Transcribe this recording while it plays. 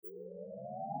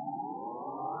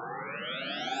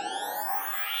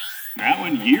That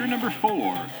one, year number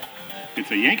 4.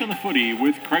 It's a Yank on the Footy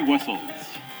with Craig Wessels.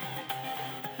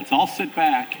 Let's all sit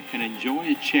back and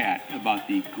enjoy a chat about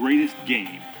the greatest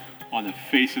game on the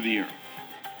face of the earth.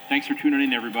 Thanks for tuning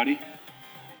in, everybody.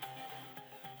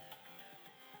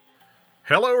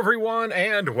 Hello, everyone,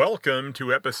 and welcome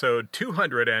to episode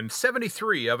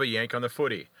 273 of A Yank on the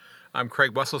Footy. I'm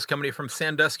Craig Wessels, coming to you from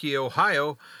Sandusky,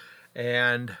 Ohio,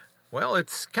 and, well,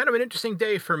 it's kind of an interesting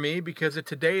day for me because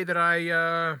it's a day that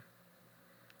I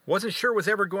wasn't sure was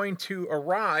ever going to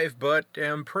arrive, but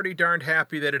am pretty darned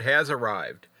happy that it has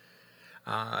arrived.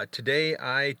 Today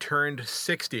I turned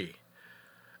 60,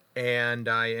 and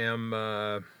I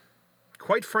am,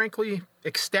 quite frankly,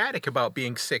 ecstatic about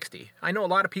being 60. I know a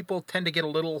lot of people tend to get a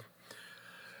little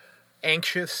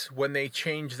anxious when they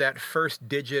change that first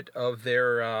digit of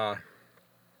their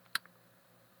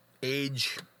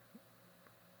age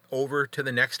over to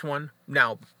the next one.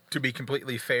 Now, to be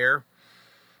completely fair,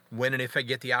 when and if I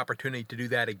get the opportunity to do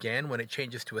that again, when it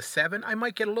changes to a 7, I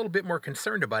might get a little bit more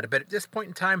concerned about it. But at this point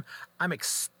in time, I'm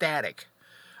ecstatic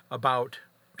about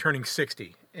turning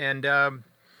 60. And kind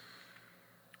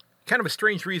of a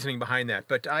strange reasoning behind that.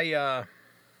 But I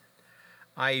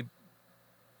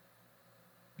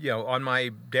on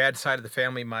my dad's side of the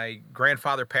family, my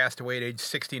grandfather passed away at age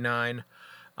 69,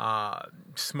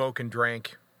 smoked and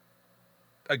drank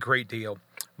a great deal.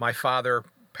 My father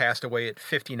passed away at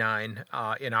 59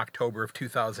 in October of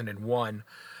 2001,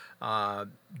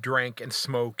 drank and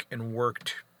smoked and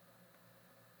worked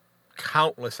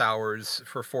countless hours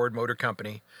for Ford Motor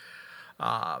Company.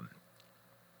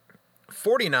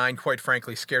 49, quite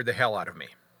frankly, scared the hell out of me.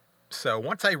 So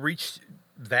once I reached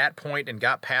that point and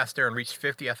got past there and reached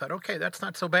 50, I thought, okay, that's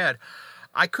not so bad.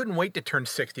 I couldn't wait to turn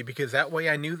 60 because that way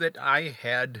I knew that I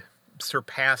had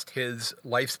surpassed his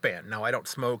lifespan. Now, I don't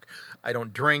smoke, I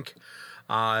don't drink.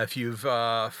 If you've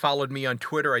followed me on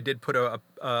Twitter, I did put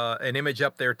an image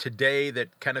up there today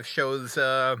that kind of shows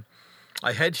a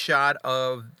headshot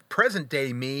of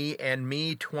present-day me and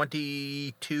me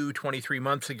 22, 23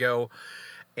 months ago,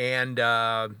 and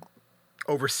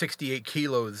over 68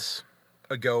 kilos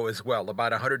ago as well,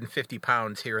 about 150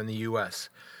 pounds here in the U.S.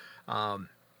 I'm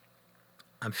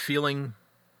feeling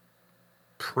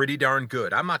pretty darn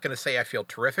good. I'm not going to say I feel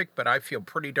terrific, but I feel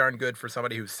pretty darn good for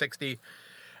somebody who's 60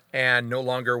 and no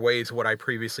longer weighs what I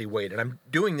previously weighed. And I'm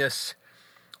doing this,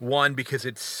 one, because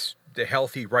it's the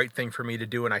healthy, right thing for me to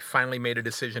do, and I finally made a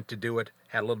decision to do it.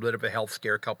 Had a little bit of a health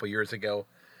scare a couple years ago,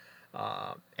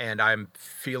 and I'm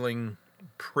feeling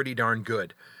pretty darn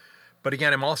good. But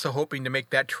again, I'm also hoping to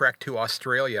make that trek to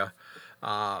Australia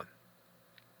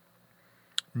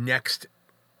next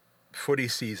footy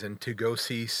season to go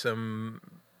see some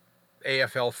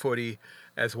AFL footy,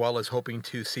 as well as hoping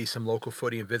to see some local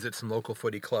footy and visit some local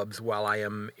footy clubs while I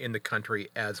am in the country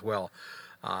as well.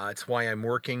 It's why I'm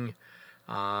working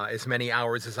as many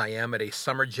hours as I am at a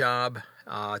summer job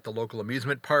at the local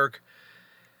amusement park.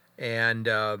 And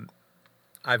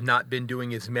I've not been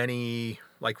doing as many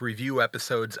review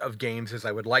episodes of games as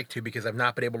I would like to because I've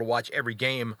not been able to watch every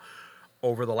game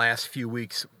over the last few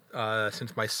weeks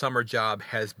since my summer job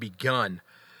has begun.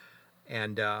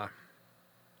 And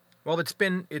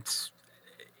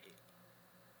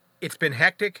it's been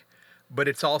hectic, but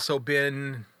it's also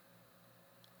been,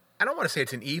 I don't want to say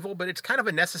it's an evil, but it's kind of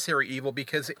a necessary evil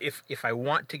because if I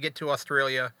want to get to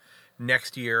Australia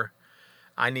next year,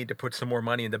 I need to put some more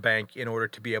money in the bank in order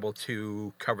to be able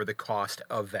to cover the cost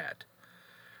of that.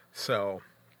 So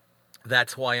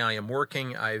that's why I am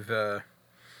working. I've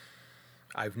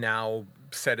now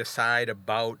set aside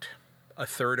about a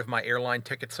third of my airline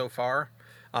ticket so far.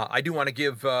 I do want to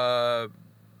give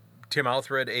Tim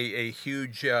Althred a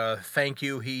huge thank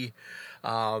you. He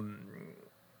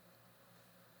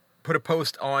put a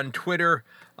post on Twitter,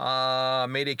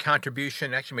 made a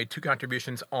contribution, actually made 2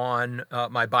 contributions on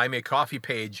my Buy Me a Coffee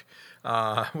page,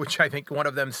 which I think one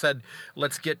of them said,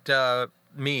 let's get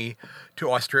me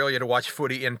to Australia to watch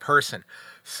footy in person.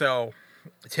 So,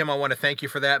 Tim, I want to thank you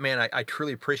for that, man. I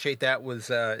truly appreciate that. It was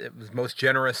most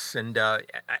generous, and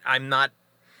I'm not,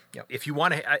 if you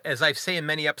want to, as I say in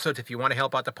many episodes, if you want to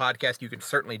help out the podcast, you can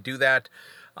certainly do that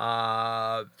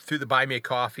through the Buy Me a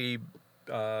Coffee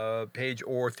page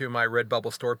or through my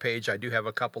Redbubble store page. I do have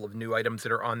a couple of new items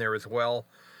that are on there as well.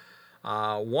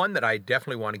 One that I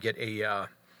definitely want to get a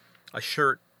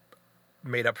shirt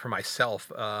made up for myself.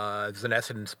 There's an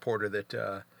Essendon supporter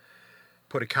that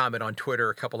put a comment on Twitter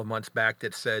a couple of months back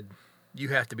that said, "You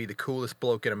have to be the coolest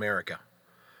bloke in America."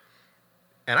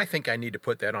 And I think I need to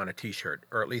put that on a t-shirt,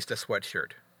 or at least a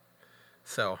sweatshirt.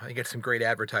 So I get some great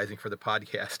advertising for the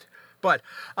podcast. But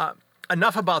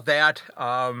enough about that.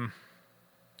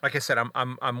 like I said,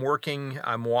 I'm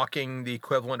walking the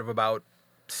equivalent of about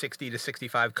 60 to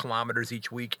 65 kilometers each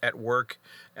week at work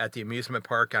at the amusement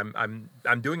park. I'm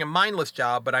doing a mindless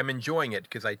job, but I'm enjoying it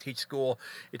because I teach school.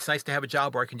 It's nice to have a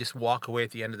job where I can just walk away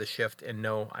at the end of the shift and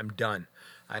know I'm done.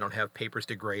 I don't have papers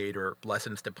to grade or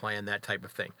lessons to plan, that type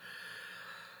of thing.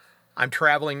 I'm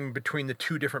traveling between the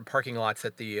two different parking lots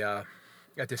at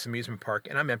this amusement park,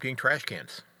 and I'm emptying trash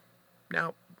cans.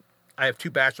 Now, I have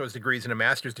 2 bachelor's degrees and a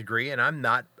master's degree, and I'm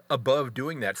not above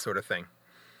doing that sort of thing.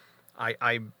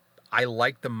 I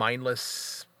like the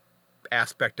mindless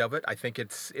aspect of it. I think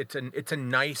it's a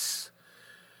nice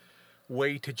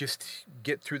way to just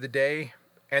get through the day,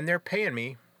 and they're paying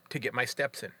me to get my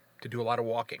steps in, to do a lot of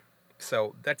walking.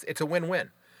 So it's a win-win.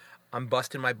 I'm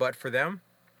busting my butt for them,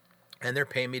 and they're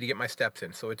paying me to get my steps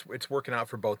in. So it's working out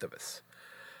for both of us.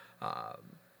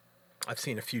 I've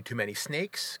seen a few too many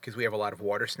snakes because we have a lot of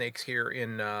water snakes here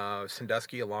in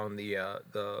Sandusky along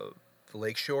the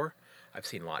lake shore. I've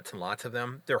seen lots and lots of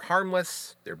them. They're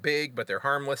harmless. They're big, but they're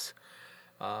harmless.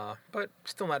 But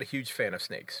still not a huge fan of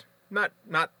snakes.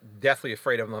 Not deathly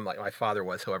afraid of them like my father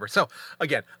was, however. So,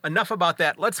 again, enough about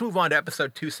that. Let's move on to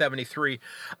episode 273.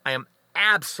 I am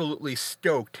absolutely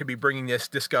stoked to be bringing this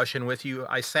discussion with you.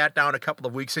 I sat down a couple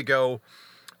of weeks ago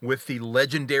with the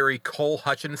legendary Col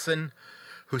Hutchinson,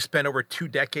 who spent over 2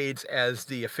 decades as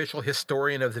the official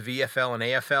historian of the VFL and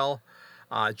AFL.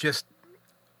 Just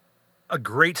a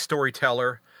great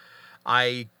storyteller.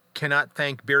 I cannot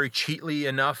thank Barry Cheatley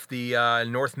enough, the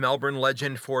North Melbourne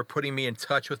legend, for putting me in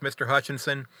touch with Mr.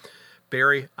 Hutchinson.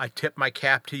 Barry, I tip my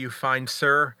cap to you, fine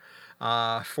sir,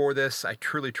 for this. I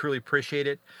truly, truly appreciate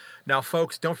it. Now,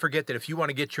 folks, don't forget that if you want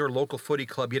to get your local footy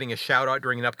club getting a shout-out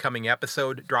during an upcoming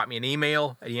episode, drop me an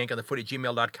email at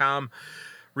yankonthefooty@gmail.com.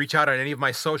 Reach out on any of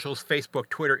my socials, Facebook,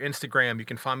 Twitter, Instagram. You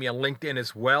can find me on LinkedIn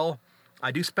as well. I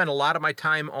do spend a lot of my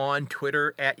time on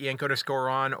Twitter at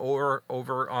Yank_on or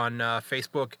over on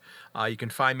Facebook. You can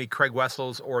find me, Craig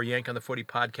Wessels, or Yank on the Footy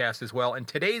podcast as well. And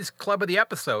today's club of the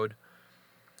episode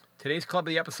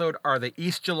are the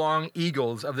East Geelong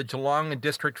Eagles of the Geelong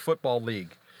District Football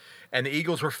League. And the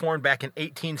Eagles were formed back in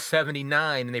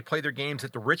 1879, and they play their games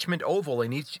at the Richmond Oval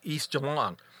in East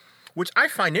Geelong, which I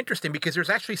find interesting because there's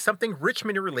actually something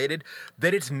Richmond-related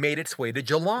that it's made its way to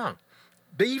Geelong.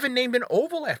 They even named an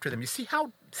oval after them. You see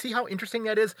how interesting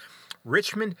that is?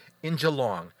 Richmond in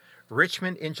Geelong.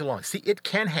 Richmond in Geelong. See, it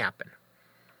can happen.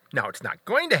 Now, it's not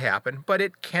going to happen, but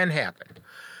it can happen.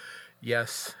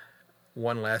 Yes,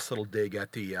 one last little dig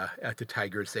at the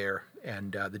Tigers there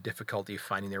and the difficulty of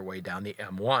finding their way down the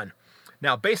M1.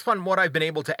 Now, based on what I've been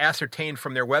able to ascertain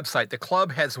from their website, the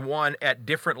club has won at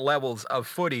different levels of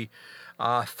footy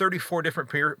 34 different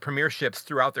premierships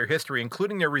throughout their history,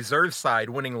 including their reserve side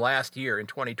winning last year in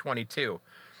 2022.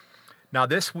 Now,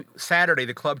 this Saturday,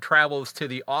 the club travels to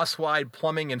the Oswide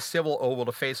Plumbing and Civil Oval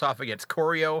to face off against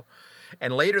Corio.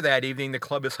 And later that evening, the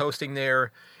club is hosting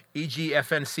their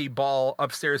EGFNC ball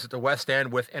upstairs at the West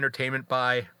End with entertainment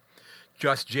by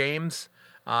Just James.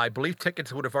 I believe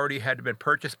tickets would have already had to been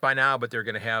purchased by now, but they're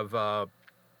going to have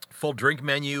full drink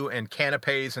menu and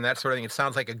canapes and that sort of thing. It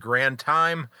sounds like a grand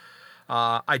time.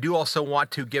 I do also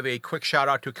want to give a quick shout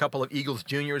out to a couple of Eagles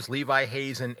juniors, Levi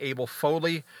Hayes and Abel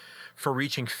Foley, for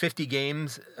reaching 50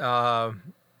 games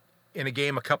in a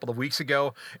game a couple of weeks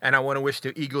ago. And I want to wish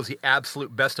the Eagles the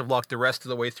absolute best of luck the rest of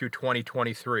the way through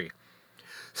 2023.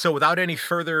 So without any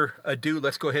further ado,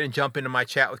 let's go ahead and jump into my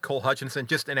chat with Col Hutchinson.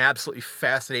 Just an absolutely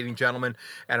fascinating gentleman,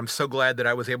 and I'm so glad that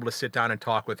I was able to sit down and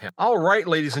talk with him. All right,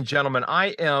 ladies and gentlemen,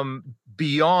 I am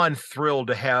beyond thrilled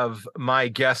to have my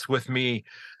guest with me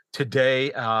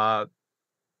today.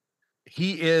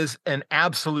 He is an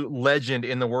absolute legend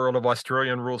in the world of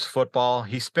Australian rules football.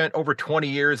 He spent over 20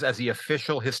 years as the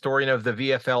official historian of the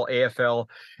VFL, AFL,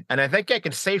 and I think I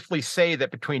can safely say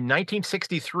that between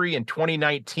 1963 and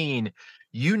 2019,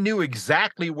 you knew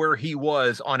exactly where he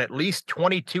was on at least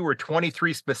 22 or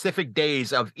 23 specific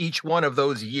days of each one of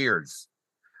those years.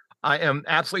 I am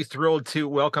absolutely thrilled to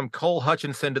welcome Col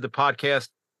Hutchinson to the podcast.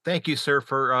 Thank you, sir,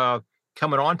 for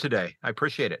coming on today. I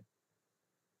appreciate it.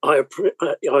 I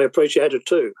appreciate it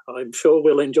too. I'm sure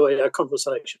we'll enjoy our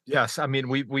conversation. Yes, I mean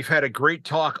we've had a great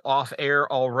talk off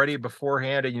air already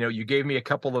beforehand, and you gave me a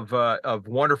couple of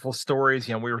wonderful stories.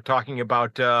 We were talking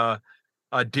about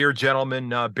a dear gentleman,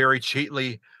 Barry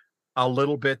Cheatley, a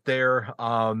little bit there,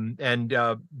 and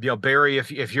Barry,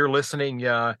 if you're listening,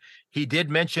 he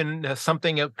did mention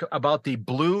something about the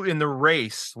blue in the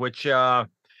race, which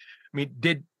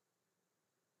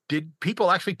Did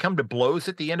people actually come to blows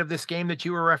at the end of this game that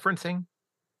you were referencing?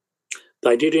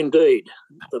 They did indeed.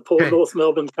 The poor North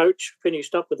Melbourne coach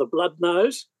finished up with a blood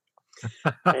nose,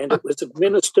 And it was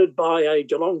administered by a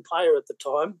Geelong player at the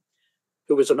time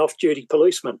who was an off-duty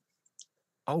policeman.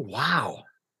 Oh, wow.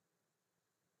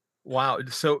 Wow.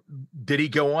 So did he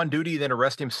go on duty then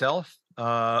arrest himself?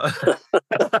 There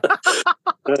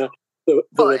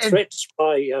were threats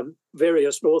by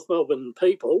various North Melbourne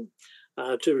people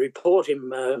to report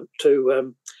him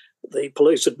to the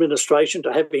police administration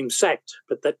to have him sacked,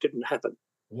 but that didn't happen.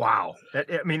 Wow.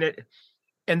 That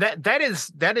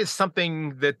is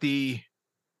something that the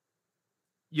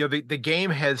game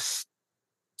has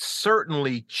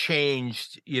certainly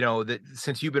changed, that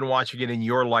since you've been watching it in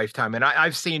your lifetime. And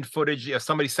I've seen footage.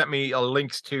 Somebody sent me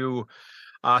links to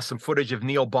some footage of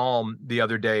Neil Baum the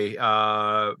other day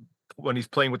when he's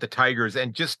playing with the Tigers,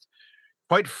 and just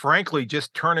quite frankly,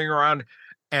 just turning around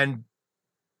and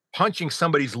punching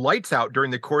somebody's lights out during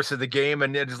the course of the game.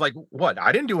 And it's like, what?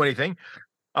 I didn't do anything.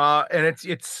 And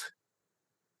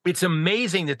it's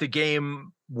amazing that the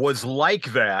game was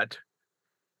like that.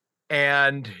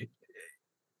 And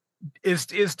is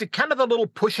the kind of the little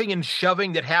pushing and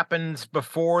shoving that happens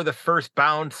before the first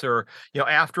bounce, or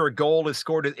after a goal is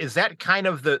scored, is that kind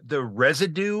of the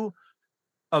residue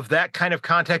of that kind of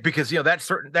contact? Because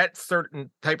that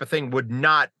certain type of thing would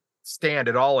not stand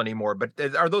at all anymore. But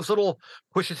are those little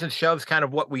pushes and shoves kind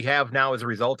of what we have now as a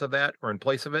result of that, or in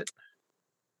place of it?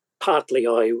 Partly,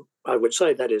 I would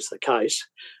say that is the case,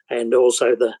 and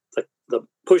also the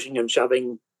pushing and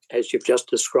shoving, as you've just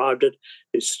described it,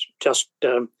 is just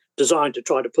designed to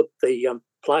try to put the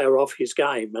player off his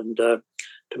game and to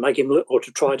make him, or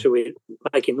to try to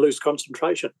make him lose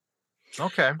concentration.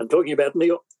 Okay. And talking about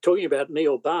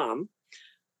Neil Baum,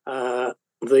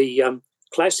 the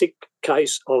classic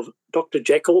case of Dr.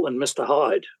 Jekyll and Mr.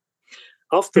 Hyde.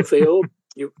 Off the field,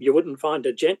 you wouldn't find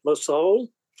a gentler soul.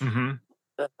 Mm-hmm.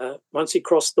 Once he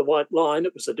crossed the white line,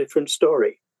 it was a different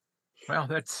story. Well,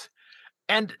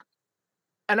 and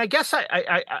I guess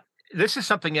I this is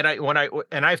something that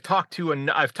I've talked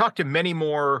to many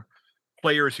more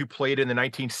players who played in the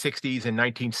 1960s and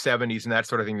 1970s and that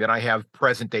sort of thing than I have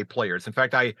present day players. In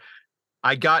fact, I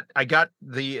got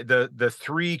the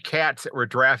three cats that were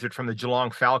drafted from the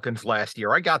Geelong Falcons last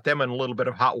year. I got them in a little bit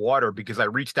of hot water because I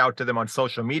reached out to them on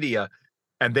social media,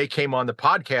 and they came on the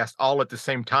podcast all at the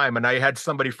same time. And I had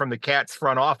somebody from the Cats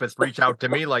front office reach out to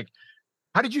me like,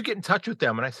 how did you get in touch with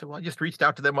them? And I said, well, I just reached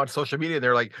out to them on social media. And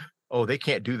they're like, oh, they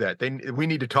can't do that. We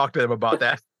need to talk to them about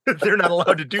that. They're not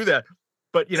allowed to do that.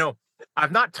 But,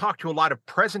 I've not talked to a lot of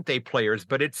present day players,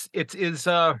 but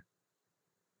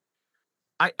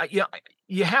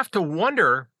you have to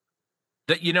wonder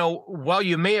that, while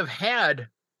you may have had,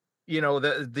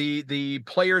 the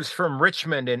players from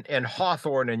Richmond and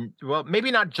Hawthorn, and well,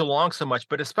 maybe not Geelong so much,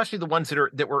 but especially the ones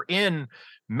that were in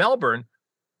Melbourne,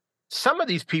 some of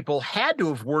these people had to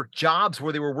have worked jobs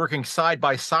where they were working side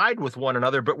by side with one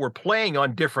another, but were playing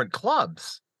on different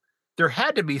clubs. There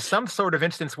had to be some sort of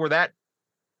instance where that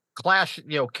clash,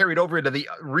 carried over into the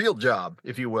real job,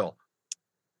 if you will.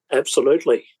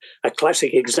 Absolutely. A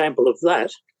classic example of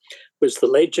that was the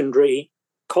legendary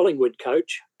Collingwood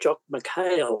coach, Jock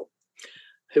McHale,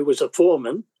 who was a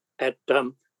foreman at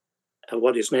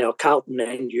what is now Carlton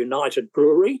and United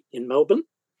Brewery in Melbourne.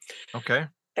 Okay.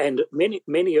 And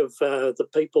many of the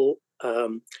people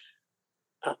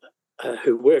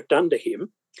who worked under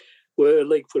him were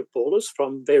league footballers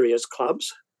from various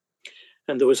clubs.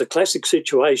 And there was a classic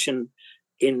situation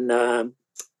in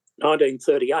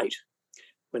 1938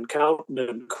 when Carlton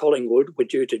and Collingwood were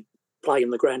due to play in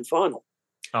the grand final.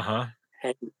 Uh-huh.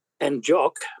 And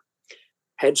Jock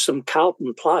had some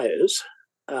Carlton players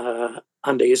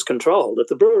under his control at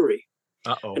the brewery.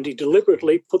 Uh-oh. And he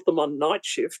deliberately put them on night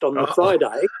shift on the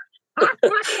Friday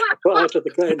prior to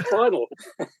the grand final.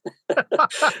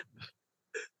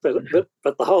 But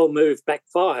the whole move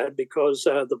backfired because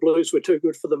the Blues were too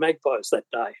good for the Magpies that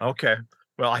day. Okay.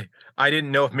 Well, I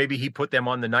didn't know if maybe he put them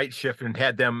on the night shift and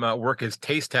had them work as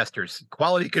taste testers,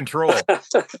 quality control.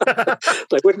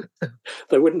 They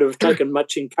wouldn't have taken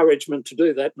much encouragement to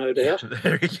do that, no doubt.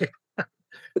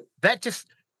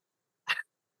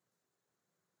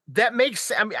 That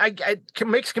makes, it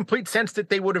makes complete sense that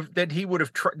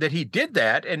he did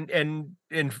that,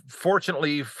 and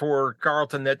fortunately for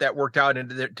Carlton that worked out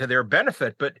to their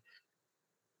benefit. But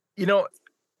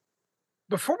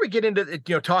before we get into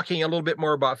talking a little bit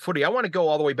more about footy, I want to go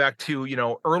all the way back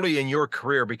to early in your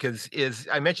career, because as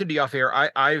I mentioned to you off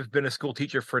air, I've been a school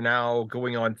teacher for now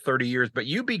going on 30 years, but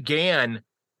you began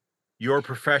your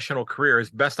professional career, as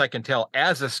best I can tell,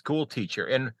 as a school teacher.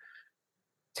 And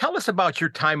tell us about your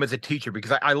time as a teacher,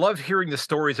 because I love hearing the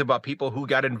stories about people who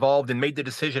got involved and made the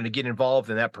decision to get involved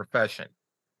in that profession.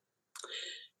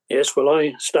 Yes, well,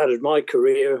 I started my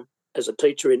career as a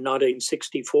teacher in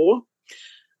 1964,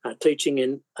 teaching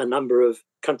in a number of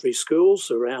country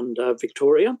schools around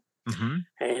Victoria,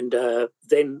 and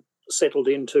then settled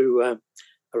into a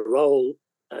role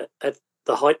at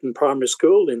the Highton Primary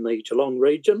School in the Geelong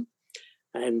region,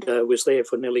 and was there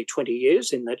for nearly 20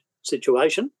 years in that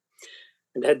situation,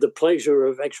 and had the pleasure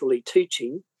of actually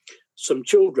teaching some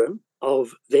children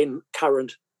of then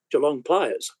current Geelong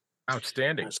players.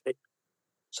 Outstanding.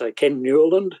 So Ken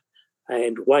Newland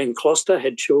and Wayne Closter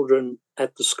had children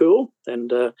at the school,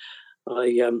 and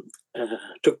I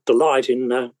took delight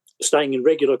in staying in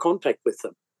regular contact with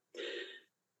them.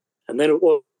 And then it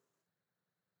was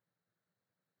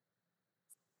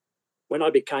when I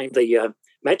became the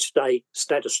match day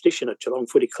statistician at Geelong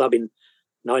Footy Club in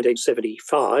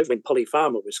 1975, when Polly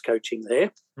Farmer was coaching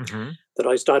there, that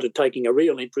I started taking a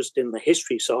real interest in the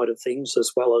history side of things,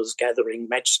 as well as gathering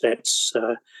match stats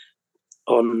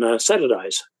on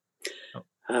Saturdays.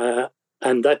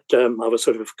 And that I was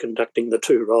sort of conducting the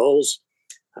two roles,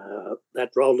 that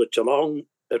role at Geelong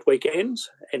at weekends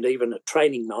and even at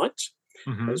training nights,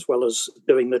 as well as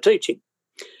doing the teaching.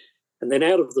 And then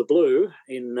out of the blue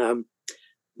in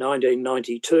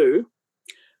 1992,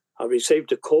 I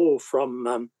received a call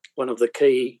from one of the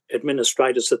key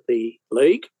administrators at the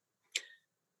league,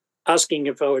 asking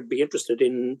if I would be interested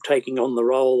in taking on the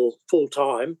role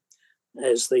full-time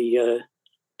as the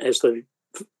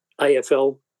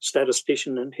AFL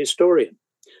statistician and historian.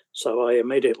 So I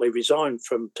immediately resigned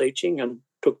from teaching and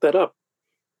took that up.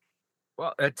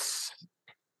 Well,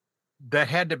 that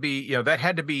had to be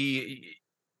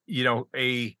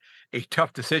a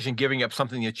tough decision, giving up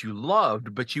something that you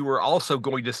loved, but you were also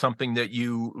going to something that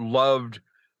you loved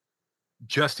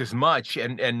just as much,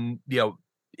 and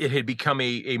it had become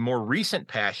a more recent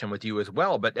passion with you as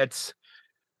well. But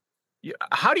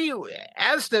how do you,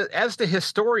 as the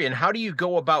historian, how do you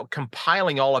go about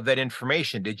compiling all of that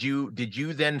information? Did you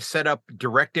then set up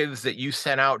directives that you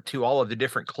sent out to all of the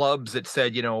different clubs that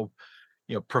said,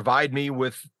 provide me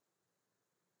with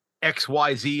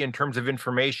XYZ in terms of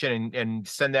information and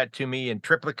send that to me in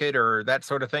triplicate or that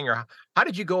sort of thing? Or how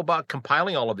did you go about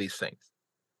compiling all of these things?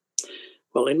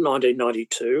 Well, in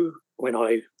 1992, when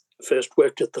I first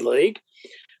worked at the league,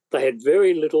 they had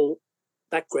very little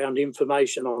background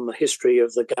information on the history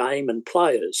of the game and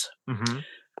players. They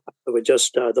were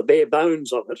just the bare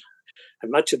bones of it.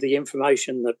 And much of the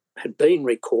information that had been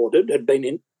recorded had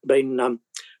been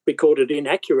recorded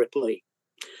inaccurately.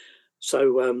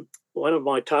 So one of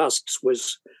my tasks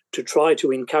was to try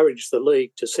to encourage the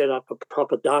league to set up a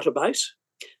proper database,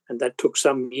 and that took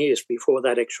some years before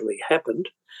that actually happened,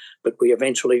 but we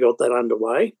eventually got that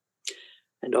underway.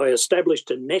 And I established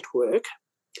a network.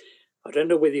 I don't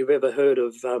know whether you've ever heard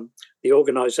of the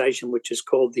organisation which is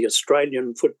called the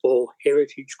Australian Football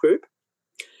Heritage Group,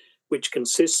 which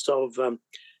consists of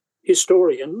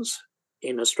historians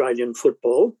in Australian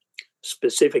football,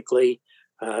 specifically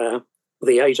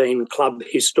the 18 club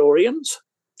historians,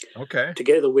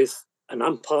 together with an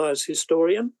umpires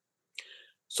historian,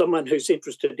 someone who's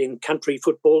interested in country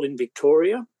football in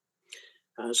Victoria,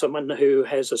 someone who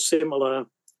has a similar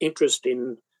interest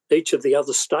in each of the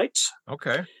other states.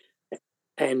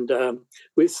 And that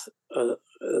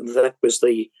was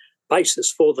the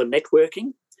basis for the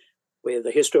networking, where the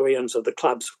historians of the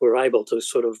clubs were able to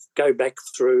sort of go back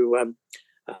through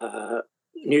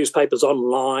newspapers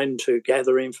online to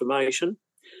gather information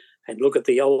and look at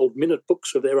the old minute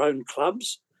books of their own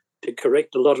clubs to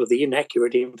correct a lot of the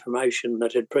inaccurate information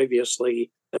that had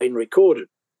previously been recorded.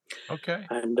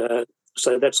 And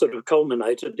so that sort of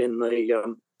culminated in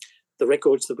the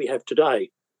records that we have today.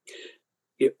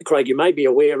 Craig, you may be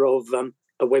aware of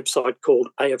a website called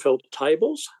AFL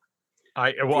Tables.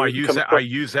 I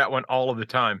use that one all of the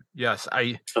time. Yes,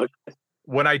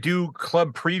 when I do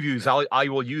club previews, I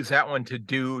will use that one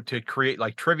to create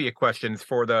like trivia questions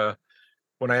for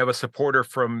when I have a supporter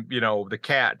from the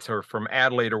Cats or from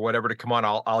Adelaide or whatever to come on.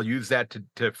 I'll use that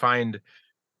to find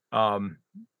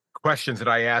questions that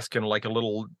I ask in like a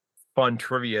little fun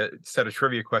set of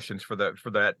trivia questions for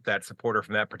that supporter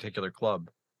from that particular club.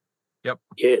 Yep.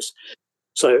 Yes.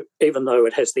 So even though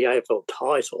it has the AFL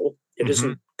title, it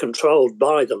isn't controlled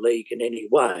by the league in any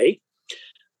way.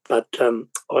 But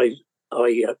I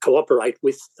cooperate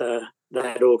with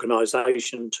that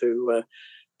organisation to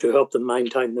help them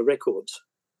maintain the records.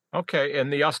 Okay,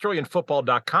 and the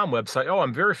AustralianFootball.com website. Oh,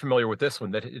 I'm very familiar with this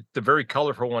one. The very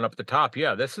colorful one up the top.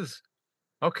 Yeah, this is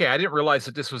okay. I didn't realize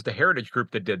that this was the Heritage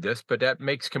Group that did this, but that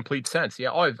makes complete sense.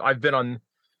 Yeah,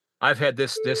 I've had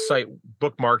this site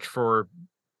bookmarked for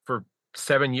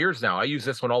 7 years now. I use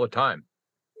this one all the time.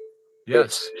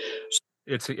 Yes.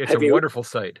 It's a wonderful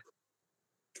site.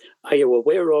 Are you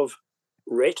aware of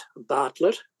Rhett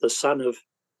Bartlett, the son of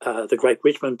the great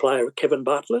Richmond player Kevin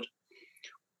Bartlett?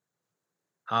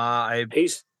 I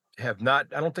have not.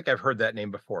 I don't think I've heard that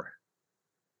name before.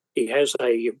 He has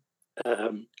a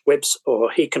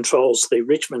he controls the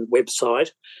Richmond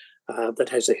website that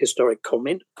has a historic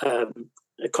content.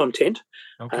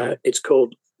 Okay. It's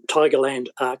called Tigerland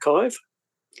Archive,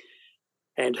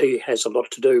 and he has a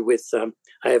lot to do with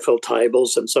AFL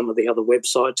tables and some of the other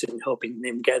websites in helping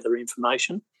them gather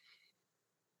information.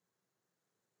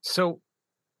 So,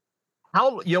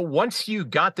 once you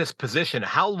got this position,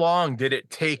 how long did it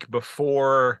take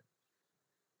before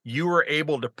you were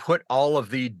able to put all of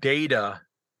the data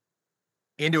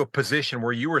into a position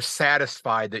where you were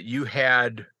satisfied that you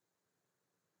had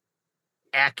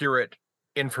accurate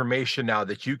information now,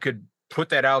 that you could put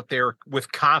that out there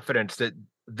with confidence that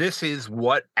this is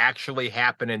what actually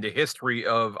happened in the history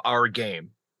of our game?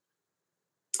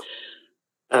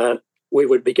 We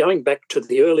would be going back to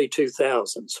the early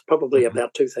 2000s, probably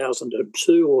about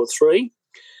 2002 or 3,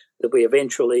 that we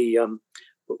eventually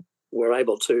were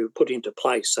able to put into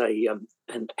place an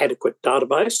adequate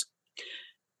database.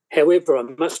 However, I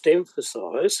must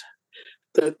emphasise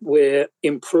that we're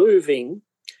improving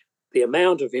the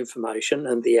amount of information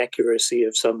and the accuracy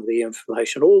of some of the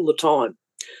information all the time.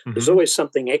 Mm-hmm. There's always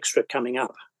something extra coming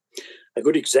up. A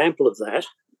good example of that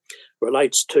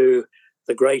relates to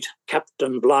the great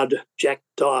Captain Blood Jack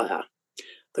Dyer,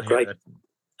 the great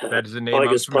that is a name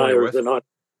Tigers I'm familiar player with. of the night.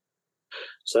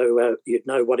 So you'd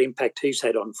know what impact he's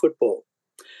had on football.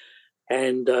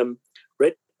 And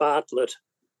Rhett Bartlett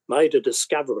made a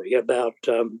discovery about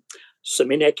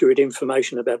some inaccurate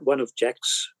information about one of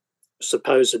Jack's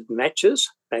supposed matches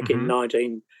back in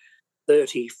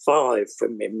 1935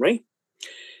 from memory,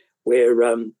 where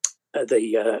all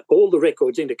the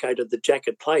records indicated that Jack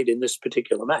had played in this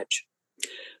particular match.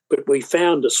 But we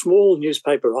found a small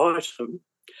newspaper item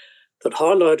that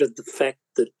highlighted the fact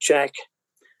that Jack,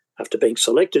 after being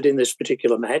selected in this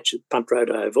particular match at Punt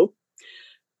Road Oval,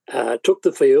 took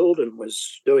the field and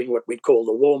was doing what we'd call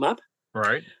the warm-up.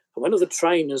 Right. And one of the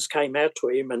trainers came out to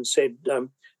him and said,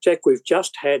 Jack, we've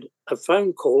just had a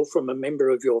phone call from a member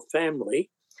of your family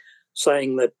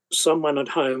saying that someone at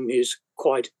home is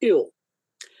quite ill.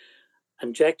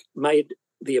 And Jack made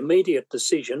the immediate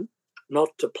decision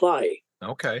not to play.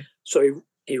 Okay. So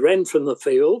he ran from the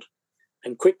field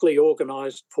and quickly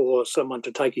organised for someone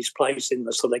to take his place in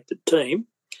the selected team,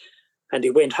 and he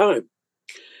went home.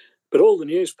 But all the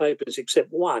newspapers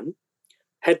except one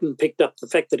hadn't picked up the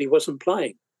fact that he wasn't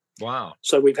playing. Wow.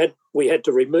 So we had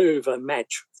to remove a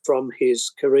match from his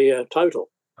career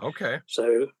total. Okay.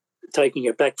 So taking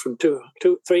it back from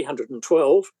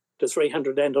 312 to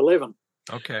 311.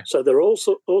 Okay. So there are all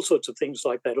sorts of things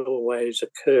like that always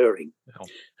occurring,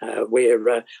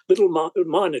 where little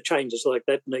minor changes like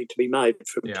that need to be made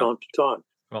from time to time.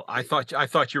 Well, I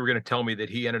thought you were going to tell me that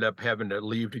he ended up having to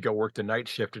leave to go work the night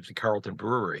shift at the Carlton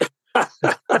Brewery.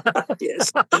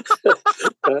 Yes. Oh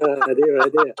dear.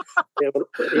 Yeah, well,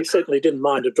 he certainly didn't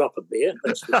mind a drop of beer,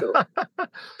 that's for sure.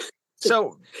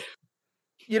 So,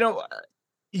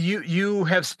 you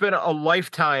have spent a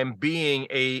lifetime being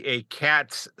a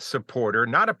Cats supporter,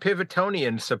 not a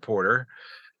Pivotonian supporter,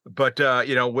 but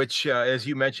which as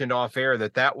you mentioned off air,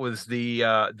 that was the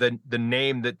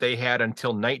name that they had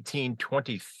until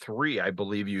 1923, I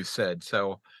believe you said.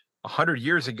 So 100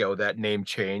 years ago that name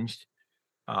changed.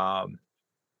 But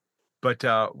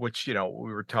which we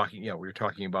were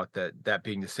talking about that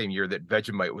being the same year that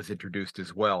Vegemite was introduced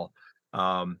as well.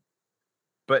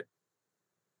 But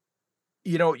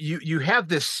you have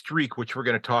this streak, which we're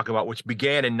going to talk about, which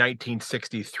began in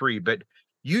 1963, but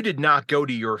you did not go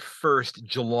to your first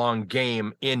Geelong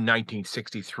game in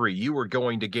 1963. You were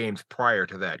going to games prior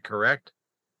to that, correct?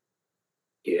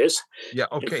 Yes. Yeah.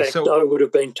 Okay. In fact, I would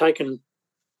have been taken.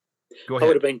 Go ahead. I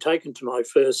would have been taken to my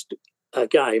first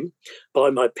game by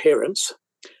my parents,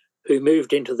 who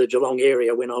moved into the Geelong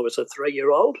area when I was a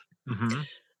 3-year-old. Mm-hmm.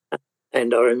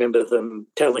 And I remember them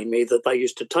telling me that they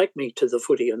used to take me to the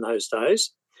footy in those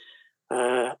days,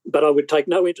 but I would take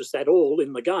no interest at all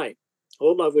in the game.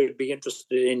 All I would be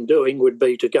interested in doing would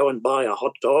be to go and buy a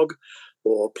hot dog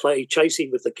or play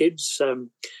chasey with the kids and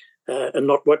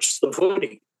not watch the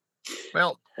footy.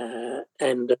 Well,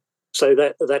 and so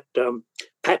that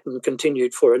pattern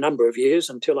continued for a number of years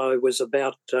until I was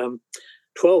about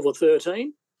 12 or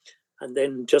 13, and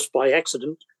then just by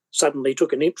accident suddenly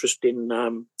took an interest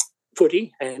in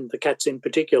footy and the Cats in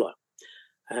particular.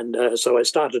 And so I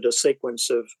started a sequence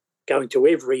of going to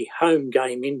every home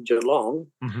game in Geelong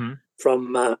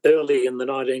from early in the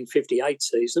 1958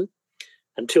 season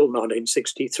until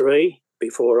 1963,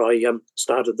 before I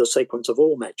started the sequence of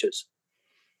all matches.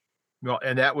 Well,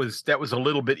 and that was a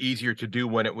little bit easier to do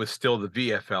when it was still the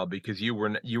VFL, because you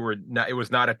were not, it was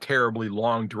not a terribly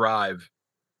long drive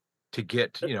to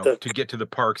get to the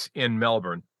parks in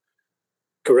Melbourne.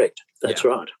 Correct. That's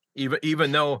right.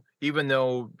 Even though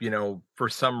for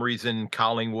some reason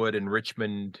Collingwood and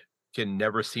Richmond can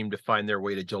never seem to find their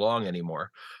way to Geelong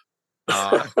anymore.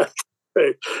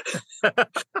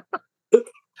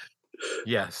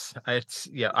 Yes, I've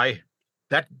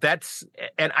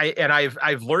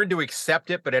learned to accept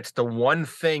it, but it's the one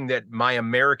thing that my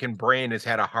American brain has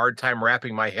had a hard time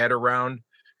wrapping my head around,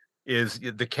 is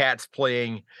the Cats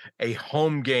playing a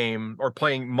home game or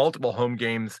playing multiple home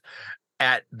games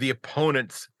at the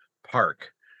opponent's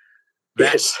park.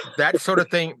 That sort of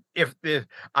thing. If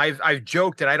I've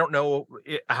joked, and I don't know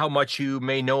how much you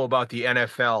may know about the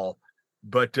NFL,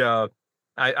 but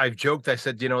I've joked. I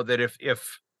said, that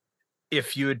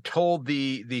if you had told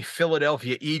the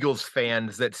Philadelphia Eagles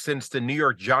fans that since the New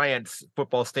York Giants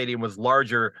football stadium was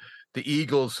larger, the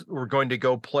Eagles were going to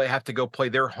have to go play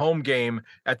their home game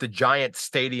at the Giants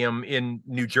stadium in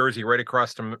New Jersey, right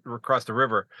across the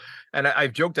river. And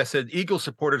I've joked, I said, Eagles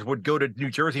supporters would go to New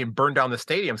Jersey and burn down the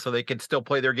stadium so they could still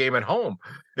play their game at home.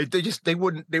 They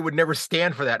would never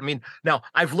stand for that. I mean, now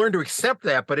I've learned to accept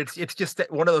that, but it's just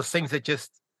that one of those things that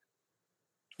just,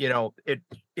 it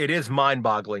is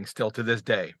mind-boggling still to this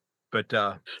day. But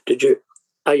are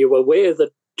you aware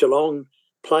that Geelong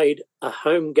played a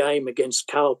home game against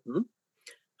Carlton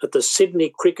at the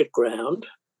Sydney Cricket Ground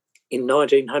in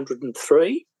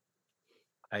 1903?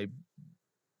 I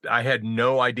had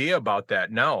no idea about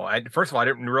that. No, first of all, I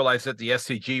didn't realize that the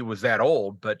SCG was that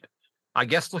old, but I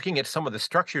guess looking at some of the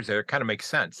structures there, it kind of makes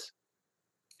sense.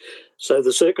 So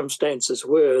the circumstances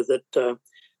were that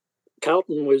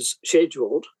Carlton was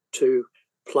scheduled to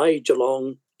play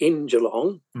Geelong in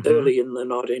Geelong early in the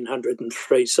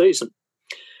 1903 season.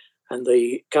 And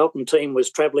the Carlton team was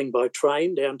travelling by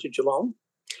train down to Geelong.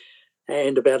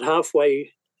 And about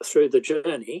halfway through the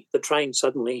journey, the train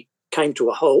suddenly came to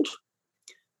a halt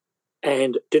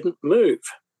and didn't move.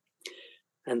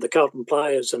 And the Carlton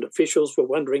players and officials were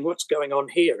wondering what's going on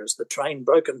here. Has the train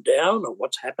broken down or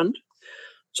what's happened?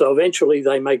 So eventually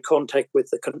they made contact with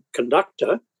the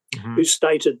conductor, who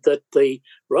stated that the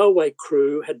railway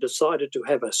crew had decided to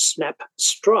have a snap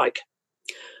strike.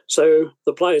 So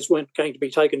the players weren't going to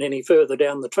be taken any further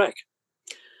down the track.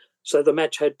 So the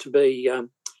match had to be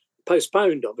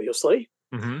postponed, obviously.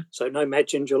 So no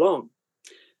match in Geelong.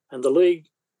 And the league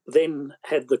then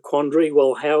had the quandary,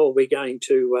 well, how are we going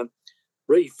to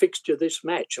refixture this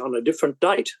match on a different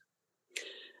date?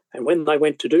 And when they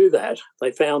went to do that,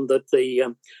 they found that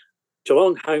the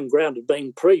Geelong home ground had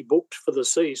been pre-booked for the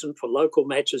season for local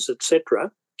matches,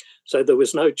 etc. So there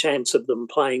was no chance of them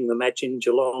playing the match in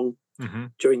Geelong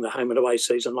during the home and away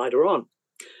season later on.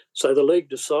 So the league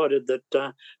decided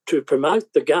that to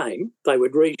promote the game, they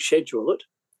would reschedule it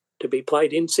to be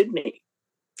played in Sydney.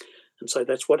 And so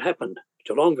that's what happened.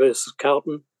 Geelong versus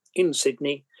Carlton in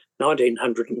Sydney,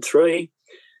 1903,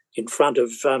 in front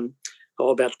of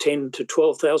about 10 to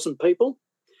 12,000 people.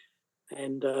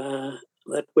 And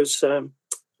that was how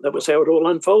it all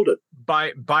unfolded.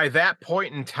 By that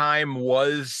point in time,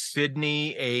 was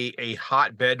Sydney a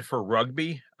hotbed for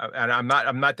rugby? And I'm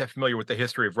not that familiar with the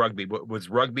history of rugby, but was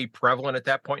rugby prevalent at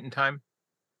that point in time?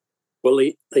 Well,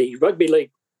 the rugby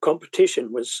league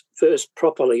competition was first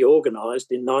properly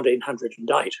organised in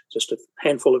 1908, just a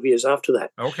handful of years after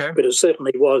that. Okay. But it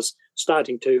certainly was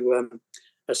starting to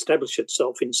establish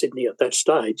itself in Sydney at that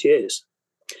stage, yes.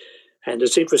 And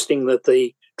it's interesting that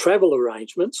the travel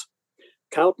arrangements,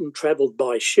 Carlton travelled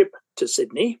by ship to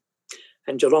Sydney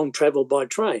and Geelong travelled by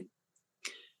train.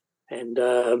 And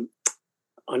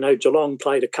I know Geelong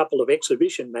played a couple of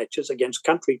exhibition matches against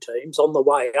country teams on the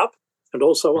way up and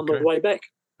also on the way back.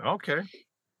 Okay.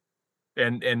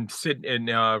 And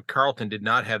Carlton did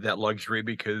not have that luxury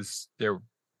because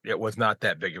it was not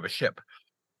that big of a ship.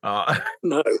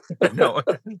 No. No.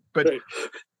 But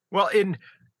well, and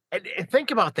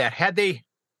think about that. Had they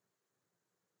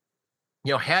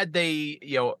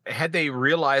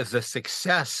realized the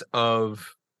success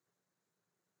of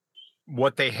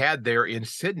what they had there in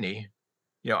Sydney,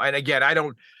 and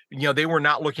again, they were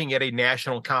not looking at a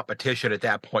national competition at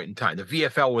that point in time. The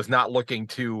VFL was not looking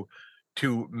to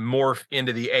morph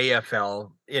into the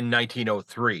AFL in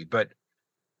 1903. But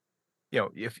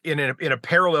if in a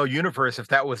parallel universe, if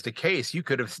that was the case, you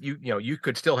could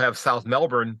still have South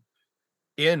Melbourne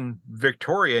in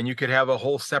Victoria, and you could have a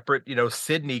whole separate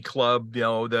Sydney club.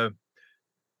 The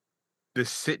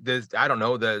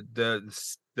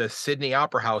Sydney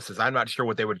Opera Houses. I'm not sure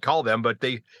what they would call them, but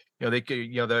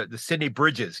the Sydney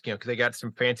bridges, because they got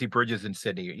some fancy bridges in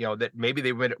Sydney, that maybe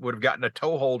they would have gotten a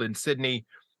toehold in Sydney,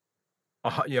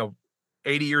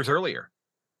 80 years earlier.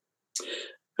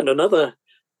 And another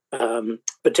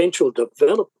potential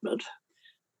development,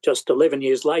 just 11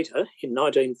 years later, in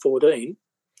 1914,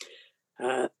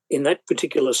 in that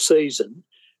particular season,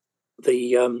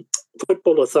 the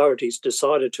football authorities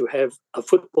decided to have a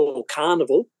football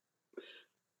carnival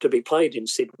to be played in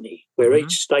Sydney, where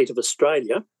each state of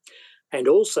Australia and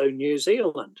also New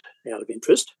Zealand, out of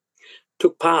interest,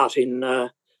 took part in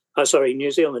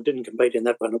New Zealand didn't compete in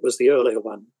that one. It was the earlier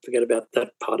one. Forget about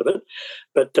that part of it.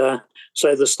 But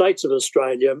so the states of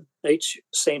Australia each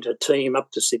sent a team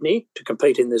up to Sydney to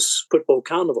compete in this football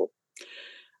carnival.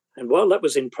 And while that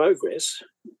was in progress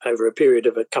over a period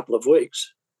of a couple of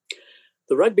weeks,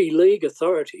 the rugby league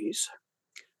authorities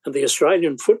and the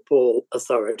Australian football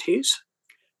authorities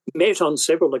met on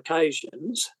several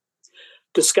occasions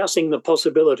discussing the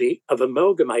possibility of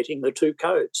amalgamating the two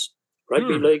codes,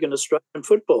 rugby league and Australian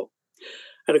football.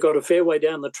 And it got a fair way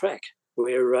down the track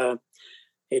where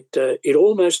it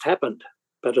almost happened,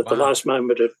 but at the last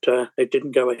moment it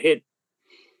didn't go ahead.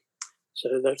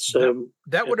 So that's...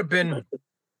 that would have been...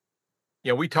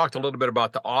 we talked a little bit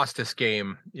about the Austis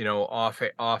game,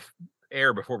 off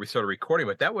air before we started recording,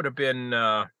 but that would have been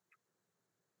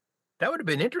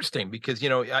interesting because,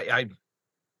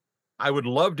 I would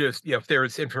love to, if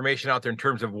there's information out there in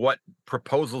terms of what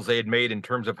proposals they had made in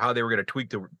terms of how they were going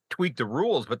to tweak the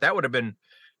rules, but that would have been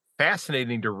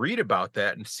fascinating to read about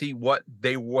that and see what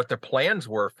the plans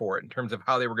were for it in terms of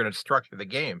how they were going to structure the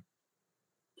game.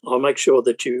 I'll make sure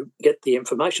that you get the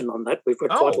information on that. We've got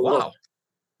quite a lot.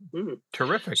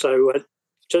 Terrific. So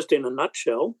just in a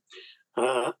nutshell,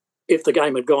 if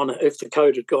the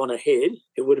code had gone ahead,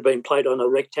 it would have been played on a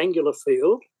rectangular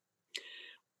field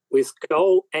with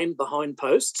goal and behind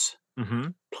posts,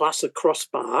 plus a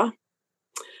crossbar,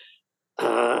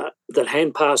 that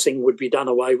hand passing would be done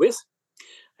away with,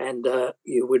 and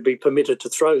you would be permitted to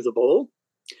throw the ball,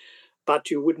 but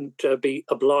you wouldn't be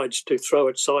obliged to throw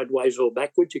it sideways or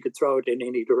backwards. You could throw it in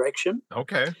any direction.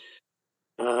 Okay.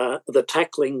 The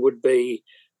tackling would be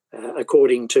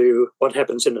according to what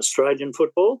happens in Australian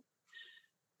football.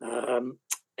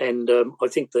 And I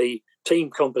think the team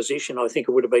composition, it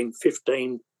would have been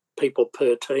 15 people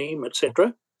per team,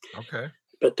 etc. Okay.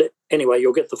 But anyway,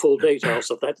 you'll get the full details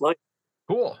of that later.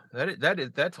 Cool.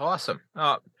 That's awesome.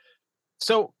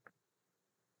 So,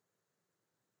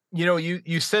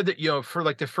 you said that, for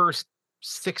like the first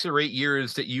 6 or 8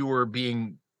 years that you were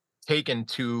being taken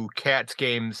to Cats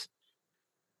games,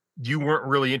 you weren't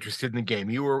really interested in the game.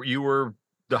 You were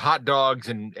the hot dogs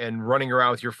and running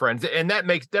around with your friends. And that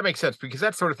makes sense because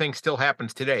that sort of thing still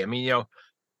happens today. I mean,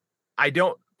 I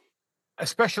don't,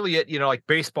 especially at, like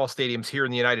baseball stadiums here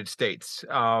in the United States,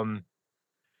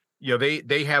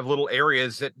 they have little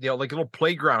areas that, like little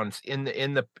playgrounds in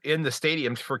the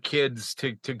stadiums for kids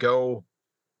to go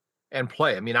and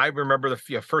play. I mean, I remember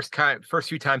the first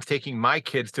few times taking my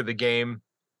kids to the game,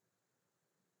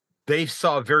 they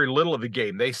saw very little of the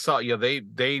game. They saw,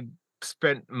 they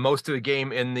spent most of the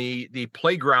game in the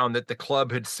playground that the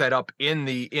club had set up in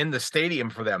the stadium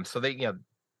for them. So they,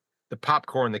 the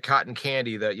popcorn, the cotton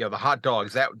candy, the hot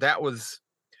dogs, that was,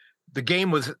 the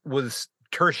game was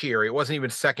tertiary. It wasn't even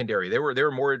secondary. They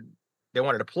were more, they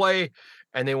wanted to play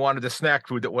and they wanted the snack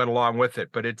food that went along with it.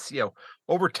 But it's,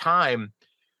 over time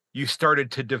you started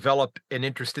to develop an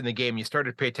interest in the game. You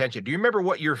started to pay attention. Do you remember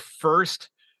what your first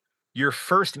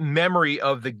memory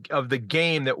of the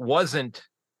game that wasn't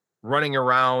running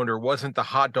around or wasn't the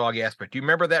hot dog aspect? Do you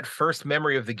remember that first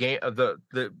memory of the game, of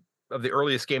the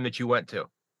earliest game that you went to?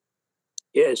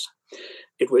 Yes,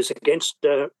 it was against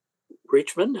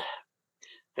Richmond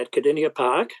at Cardinia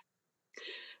Park,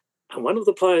 and one of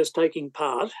the players taking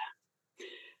part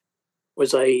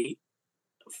was a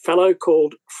fellow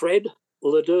called Fred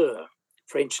Ledoux,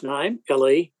 French name,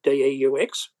 Ledeux,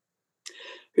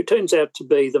 who turns out to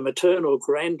be the maternal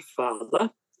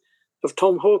grandfather of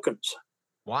Tom Hawkins.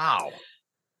 Wow.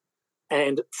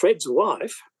 And Fred's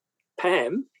wife,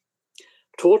 Pam,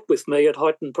 taught with me at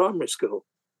Highton Primary School.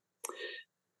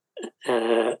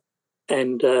 And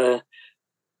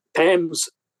Pam's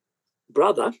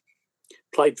brother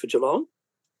played for Geelong.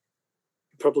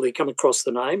 You probably come across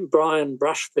the name, Brian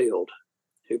Brushfield,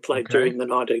 who played during the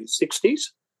 1960s.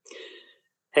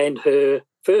 And her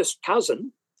first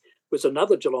cousin was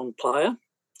another Geelong player,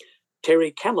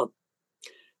 Terry Callan,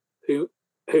 who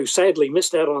sadly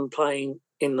missed out on playing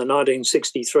in the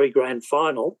 1963 grand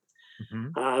final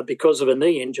because of a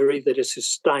knee injury that he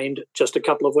sustained just a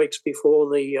couple of weeks before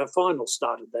the final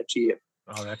started that year.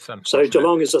 Oh, that's So unfortunate.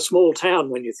 Geelong is a small town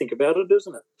when you think about it,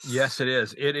 isn't it? Yes, it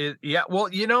is. It is. Yeah. Well,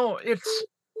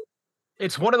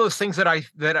 it's one of those things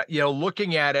that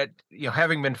looking at it,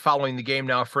 having been following the game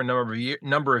now for a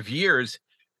number of years,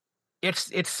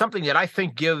 it's something that I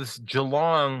think gives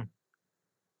Geelong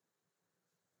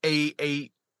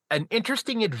an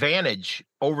interesting advantage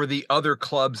over the other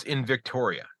clubs in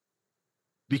Victoria,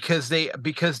 because they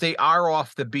are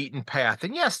off the beaten path.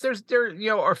 And yes, there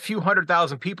are a few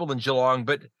 100,000 people in Geelong,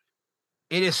 but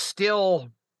it is still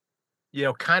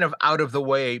kind of out of the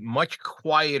way, much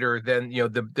quieter than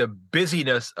the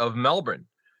busyness of Melbourne.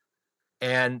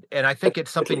 And I think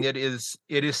it's something that is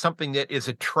something that is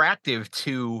attractive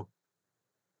to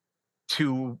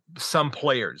some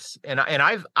players. And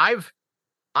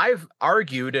I've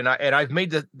argued, and I've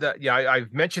made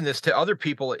I've mentioned this to other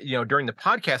people, during the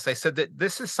podcast. I said that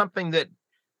this is something that,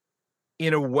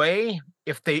 in a way,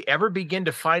 if they ever begin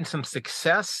to find some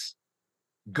success,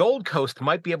 Gold Coast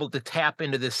might be able to tap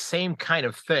into this same kind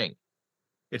of thing.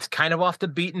 It's kind of off the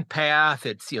beaten path.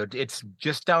 It's it's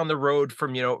just down the road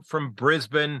from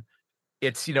Brisbane.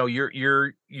 It's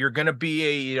you're going to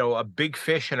be a big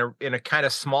fish in a kind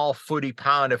of small footy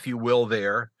pond, if you will,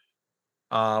 there,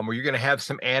 where you're going to have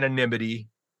some anonymity,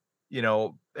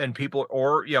 and people,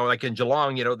 or like in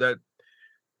Geelong, that,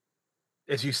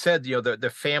 as you said,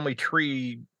 the family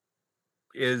tree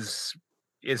is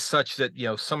such that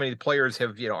so many players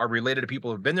have are related to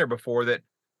people who've been there before, that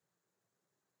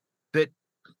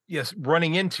yes,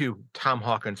 running into Tom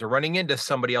Hawkins or running into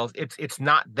somebody else, it's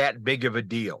not that big of a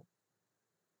deal.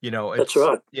 That's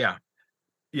right. Yeah.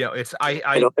 It's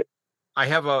I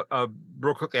have a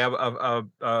real quickly, I have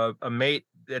a mate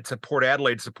that's a Port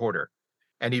Adelaide supporter,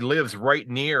 and he lives right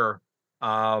near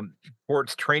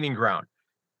Port's training ground,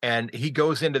 and he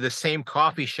goes into the same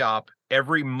coffee shop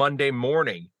every Monday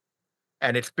morning,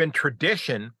 and it's been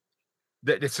tradition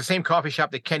that it's the same coffee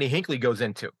shop that Kenny Hinckley goes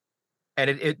into. And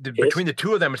Yes. Between the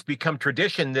two of them, it's become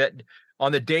tradition that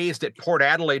on the days that Port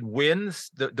Adelaide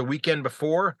wins, the weekend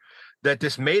before, that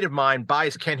this mate of mine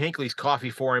buys Ken Hinckley's coffee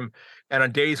for him. And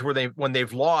on days when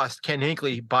they've lost, Ken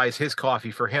Hinckley buys his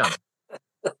coffee for him.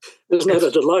 Isn't that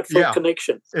a delightful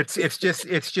connection?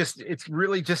 It's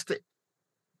really just,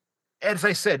 as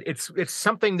I said, it's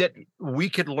something that we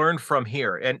could learn from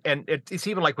here. And it's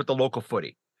even like with the local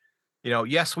footy.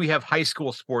 Yes, we have high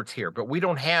school sports here, but we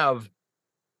don't have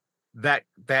that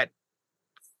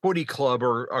footy club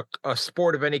or a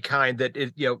sport of any kind that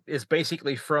is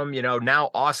basically from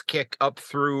now Auskick up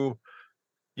through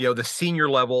the senior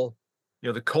level,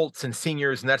 the Colts and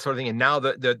seniors and that sort of thing, and now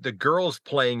the girls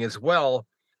playing as well.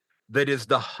 That is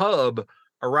the hub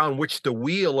around which the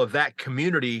wheel of that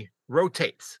community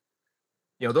rotates.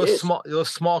 Those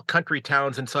small country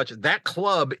towns and such. That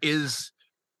club it's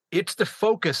the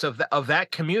focus of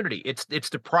that community. It's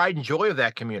the pride and joy of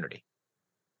that community.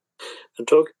 And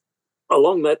talk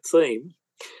along that theme,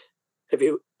 have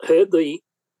you heard the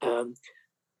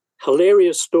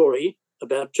hilarious story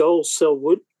about Joel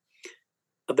Selwood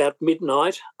about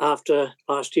midnight after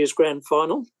last year's grand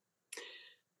final?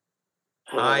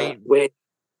 I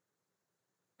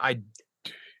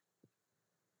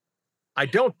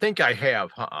don't think I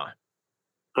have.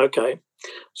 Okay.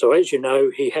 So as you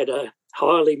know, he had a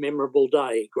highly memorable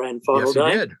day, grand final day.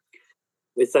 Yes, he did.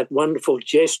 With that wonderful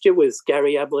gesture with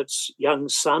Gary Ablett's young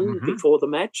son before the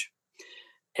match,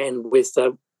 and with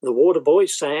the water boy,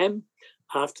 Sam,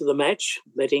 after the match,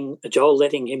 letting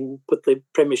him put the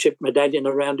premiership medallion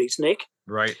around his neck.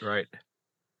 Right.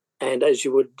 And as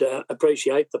you would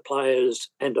appreciate, the players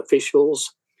and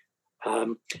officials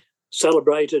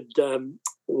celebrated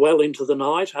well into the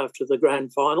night after the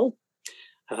grand final,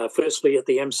 firstly at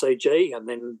the MCG and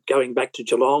then going back to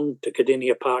Geelong to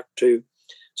Cardinia Park to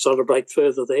celebrate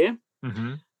further there.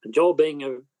 Mm-hmm. And Joel, being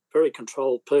a very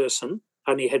controlled person,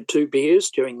 only had 2 beers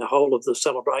during the whole of the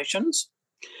celebrations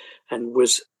and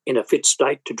was in a fit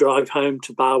state to drive home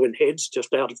to Barwon Heads,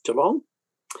 just out of Geelong.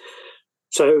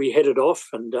 So he headed off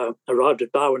and arrived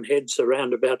at Barwon Heads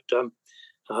around about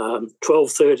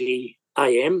 12:30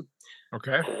 a.m.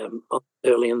 Okay.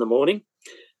 Early in the morning.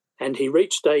 And he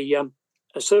reached a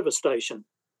service station.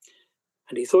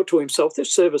 And he thought to himself,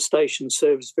 this service station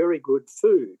serves very good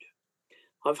food.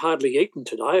 I've hardly eaten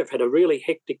today. I've had a really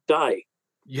hectic day.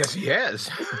 Yes, he has.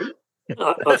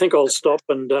 I think I'll stop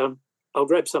and I'll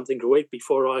grab something to eat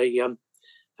before I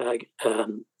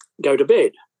go to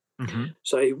bed. Mm-hmm.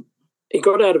 So he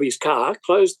got out of his car,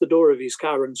 closed the door of his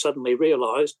car, and suddenly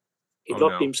realised he'd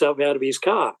locked himself out of his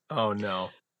car. Oh,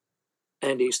 no.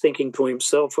 And he's thinking to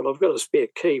himself, well, I've got a spare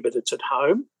key, but it's at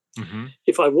home. Mm-hmm.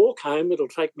 If I walk home, it'll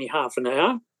take me half an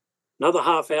hour, another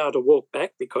half hour to walk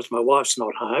back because my wife's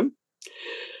not home.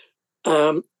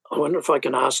 I wonder if I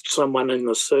can ask someone in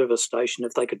the service station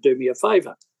if they could do me a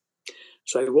favour.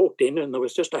 So I walked in and there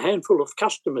was just a handful of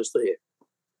customers there.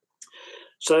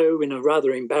 So in a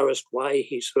rather embarrassed way,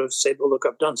 he sort of said, well, look,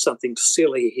 I've done something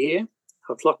silly here.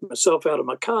 I've locked myself out of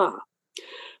my car.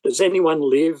 Does anyone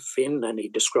live in, and he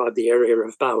described the area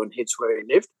of Bowen Heads where he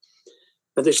lived.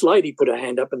 And this lady put her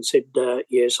hand up and said,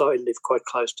 yes, I live quite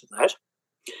close to that.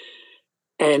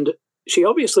 And she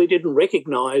obviously didn't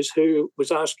recognise who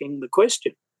was asking the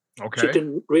question. Okay. She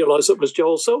didn't realise it was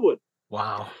Joel Selwood.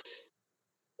 Wow.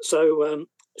 So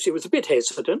she was a bit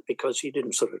hesitant because she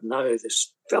didn't sort of know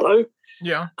this fellow.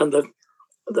 Yeah. And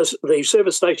the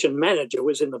service station manager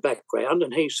was in the background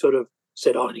and he sort of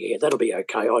said, oh, yeah, that'll be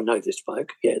okay. I know this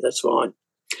bloke. Yeah, that's fine.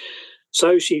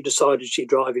 So she decided she'd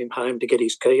drive him home to get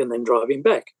his key and then drive him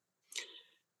back.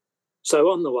 So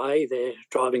on the way, they're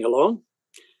driving along.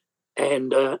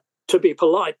 And to be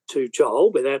polite to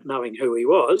Joel, without knowing who he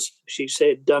was, she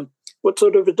said, what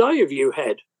sort of a day have you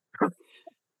had?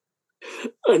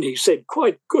 And he said,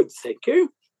 quite good, thank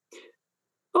you.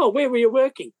 Oh, where were you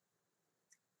working?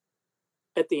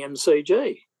 At the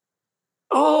MCG.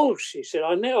 Oh, she said,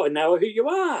 I know who you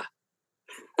are.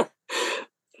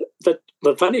 But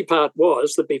the funny part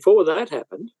was that before that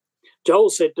happened,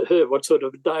 Joel said to her, what sort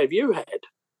of a day have you had?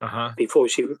 Before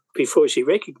she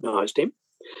recognised him.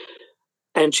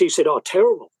 And she said, oh,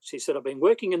 terrible. She said, I've been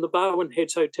working in the Bowen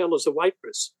Heads Hotel as a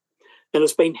waitress and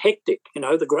it's been hectic. You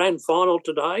know, the grand final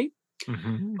today,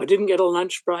 I didn't get a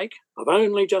lunch break. I've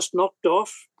only just knocked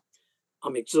off.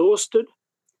 I'm exhausted.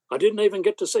 I didn't even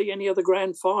get to see any of the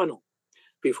grand final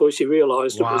before she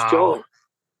realised it was Joel.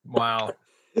 Wow.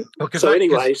 Well,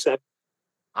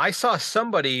 I saw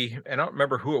somebody, and I don't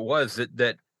remember who it was,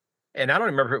 that and I don't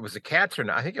remember if it was the Cats or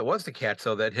not. I think it was the Cats,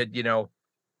 though, that had,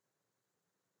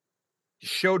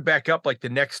 showed back up like the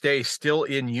next day still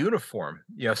in uniform,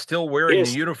 still wearing the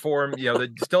uniform,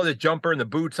 still the jumper and the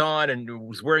boots on and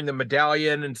was wearing the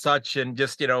medallion and such. And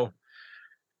just, and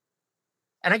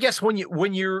I guess when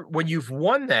you've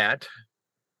won that,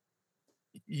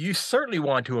 you certainly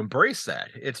want to embrace that.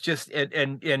 It's just,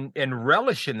 and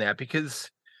relish in that because,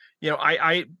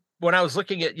 I when I was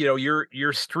looking at,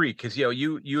 your streak, because,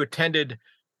 you attended,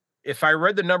 if I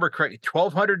read the number correctly,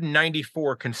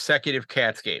 1,294 consecutive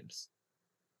Cats games.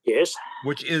 Yes,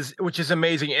 which is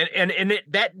amazing, and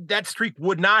that streak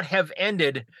would not have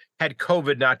ended had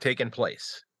COVID not taken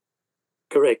place.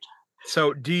 Correct.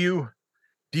 So do you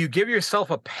give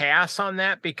yourself a pass on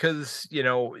that because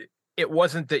it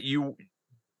wasn't that you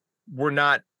were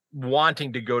not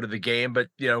wanting to go to the game, but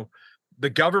the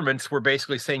governments were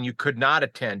basically saying you could not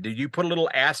attend? Did you put a little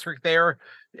asterisk there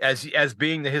as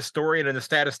being the historian and the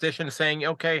statistician saying,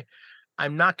 okay,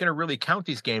 I'm not going to really count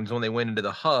these games when they went into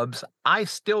the hubs. I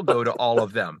still go to all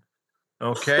of them.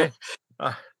 Okay.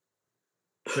 No,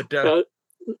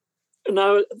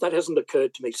 that hasn't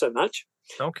occurred to me so much.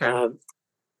 Okay.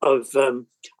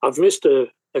 I've missed a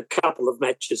couple of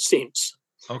matches since.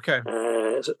 Okay.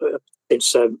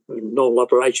 Since normal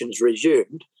operations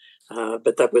resumed,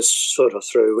 but that was sort of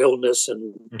through illness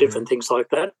and different things like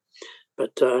that.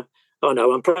 But I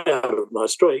know I'm proud of my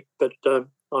streak, but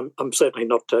I'm certainly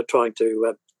not trying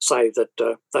to say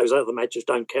that those other matches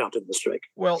don't count in the streak.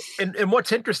 Well, and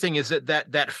what's interesting is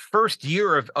that first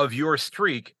year of your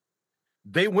streak,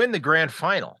 they win the grand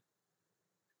final.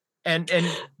 And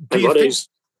do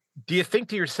you think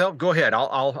to yourself? Go ahead.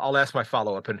 I'll ask my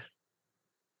follow up. And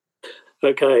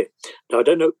okay, now I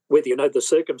don't know whether you know the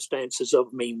circumstances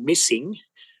of me missing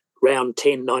round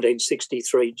 10,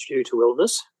 1963 due to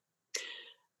illness.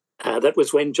 That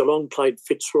was when Geelong played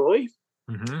Fitzroy.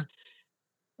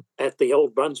 At the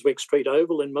old Brunswick Street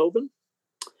Oval in Melbourne.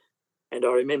 And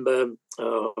I remember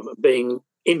being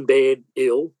in bed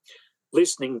ill,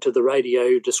 listening to the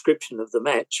radio description of the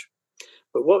match.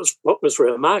 But what was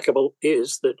remarkable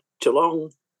is that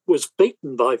Geelong was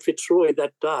beaten by Fitzroy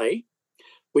that day,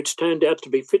 which turned out to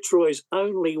be Fitzroy's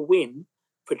only win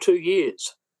for 2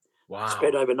 years. Wow.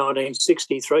 Spread over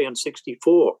 1963 and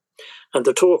 64. And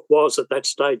the talk was at that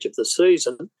stage of the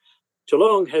season,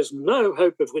 Geelong has no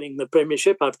hope of winning the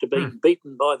premiership after being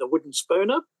beaten by the Wooden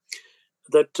Spooner,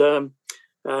 that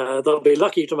they'll be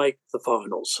lucky to make the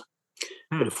finals.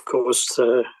 But of course,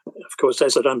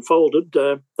 as it unfolded,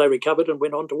 they recovered and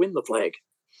went on to win the flag.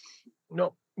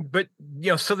 No, but,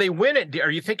 so they win it.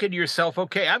 Are you thinking to yourself,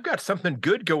 okay, I've got something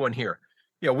good going here.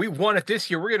 We won it this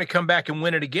year. We're going to come back and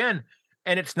win it again.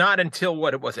 And it's not until,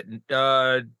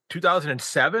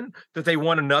 2007 that they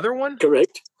won another one?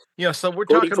 Correct. So we're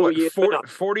talking about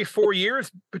 44 years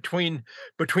between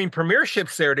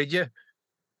premierships there. Did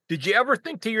you ever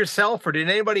think to yourself, or did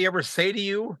anybody ever say to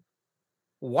you,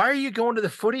 why are you going to the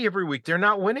footy every week? They're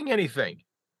not winning anything.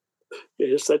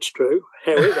 Yes, that's true.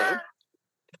 However,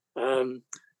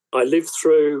 I lived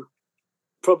through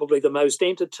probably the most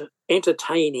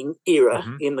entertaining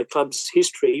era in the club's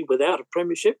history without a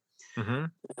premiership.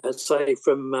 I'd say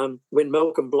from when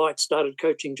Malcolm Blight started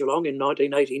coaching Geelong in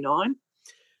 1989.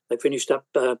 They finished up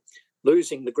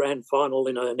losing the grand final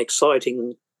in an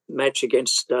exciting match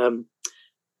against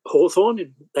Hawthorn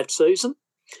in that season,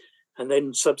 and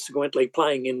then subsequently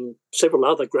playing in several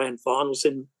other grand finals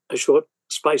in a short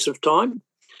space of time.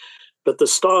 But the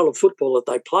style of football that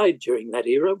they played during that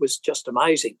era was just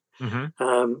amazing,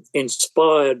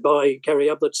 inspired by Gary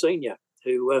Ablett Sr.,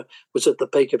 who was at the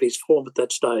peak of his form at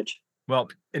that stage. Well,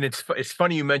 and it's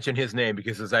funny you mentioned his name,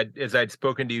 because as I'd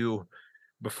spoken to you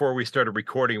before we started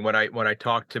recording, when I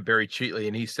talked to Barry Cheatley,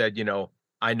 and he said,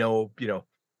 I know,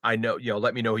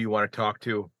 let me know who you want to talk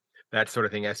to, that sort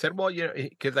of thing. I said, well,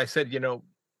 because I said,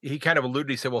 he kind of alluded,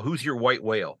 he said, well, who's your white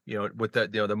whale, with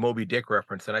the Moby Dick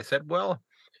reference. And I said, well,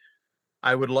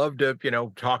 I would love to,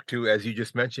 talk to, as you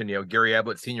just mentioned, Gary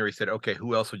Ablett Sr. He said, okay,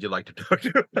 who else would you like to talk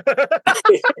to?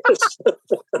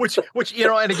 which,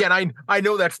 and again, I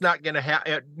know that's not going to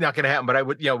happen, but I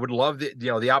would love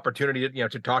the opportunity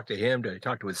to talk to him, to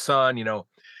talk to his son,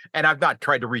 and I've not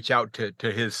tried to reach out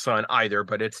to his son either,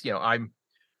 but it's,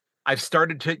 I've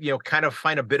started to, kind of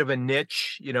find a bit of a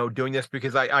niche, doing this,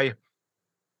 because I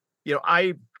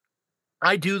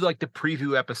do like the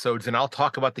preview episodes, and I'll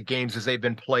talk about the games as they've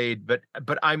been played, but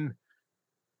I'm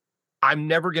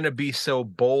never going to be so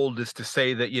bold as to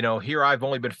say that, here I've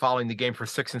only been following the game for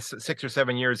 6 or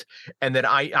 7 years, and that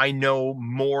I know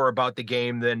more about the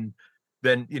game than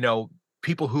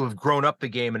people who have grown up the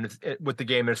game and with the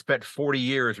game and have spent 40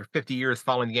 years or 50 years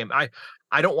following the game.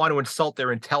 I don't want to insult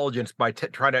their intelligence by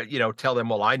trying to, tell them,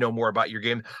 well, I know more about your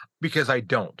game, because I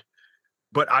don't.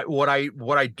 But what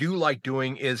I do like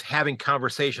doing is having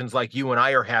conversations like you and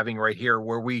I are having right here,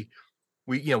 where we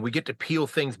get to peel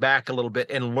things back a little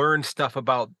bit and learn stuff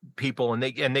about people, and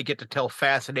they get to tell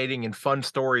fascinating and fun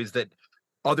stories that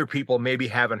other people maybe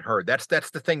haven't heard. That's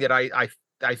the thing that I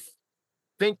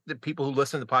think that people who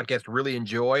listen to the podcast really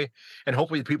enjoy, and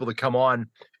hopefully the people that come on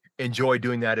enjoy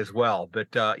doing that as well. But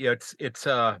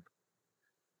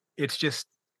it's just,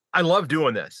 I love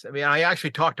doing this. I mean, I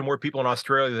actually talk to more people in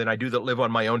Australia than I do that live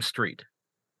on my own street.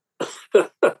 There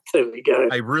we go.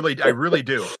 I really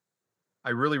do.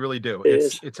 I really do.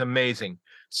 Yes. It's amazing.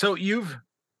 So you've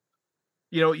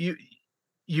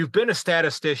been a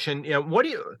statistician. What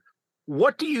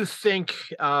do you think?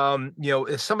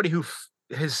 As somebody who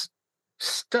has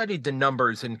studied the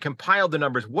numbers and compiled the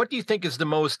numbers, what do you think is the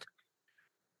most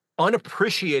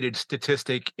unappreciated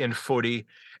statistic in footy,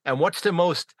 and what's the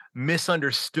most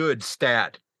misunderstood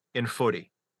stat in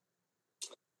footy?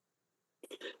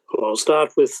 Well, I'll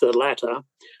start with the latter.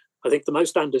 I think the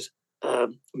most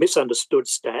misunderstood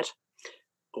stat,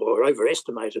 or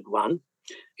overestimated one,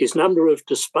 is number of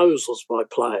disposals by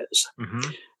players,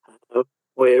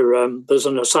 where there's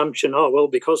an assumption,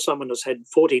 because someone has had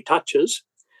 40 touches,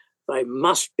 they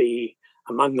must be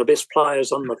among the best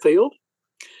players on the field.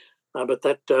 But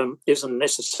that isn't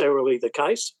necessarily the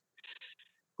case,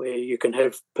 where you can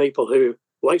have people who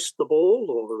waste the ball,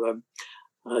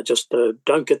 or just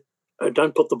don't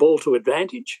put the ball to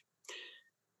advantage.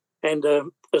 And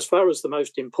as far as the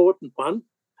most important one,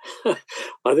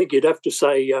 I think you'd have to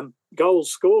say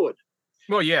goals scored.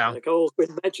 Well, yeah, goals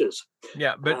win matches.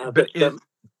 Yeah, but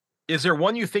is there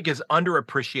one you think is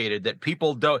underappreciated that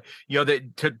people don't,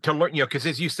 that to learn, because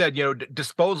as you said,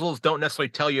 disposals don't necessarily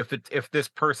tell you if this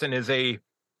person is a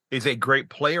great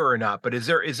player or not. But is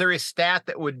there a stat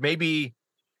that would maybe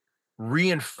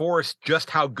reinforce just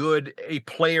how good a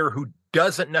player who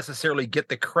doesn't necessarily get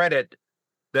the credit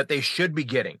that they should be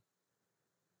getting?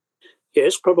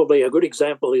 Yes, probably a good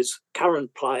example is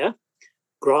current player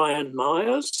Brian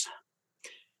Myers,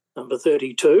 number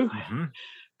 32.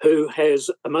 Who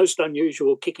has a most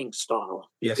unusual kicking style.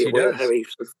 Yes, he does. How he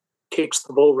sort of kicks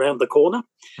the ball round the corner.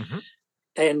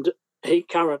 And he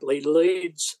currently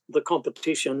leads the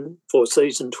competition for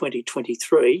season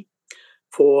 2023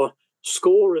 for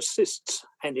score assists,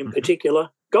 and in particular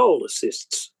goal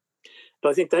assists. But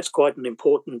I think that's quite an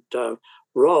important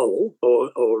role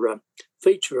or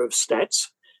feature of stats,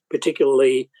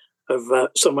 particularly of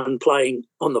someone playing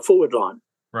on the forward line.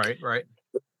 Right.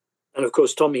 And of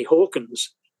course, Tommy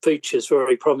Hawkins features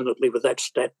very prominently with that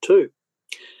stat too.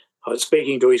 I was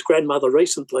speaking to his grandmother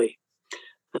recently,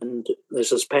 and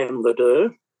this is Pamela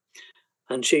Durr,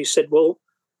 and she said, well,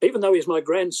 even though he's my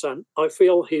grandson, I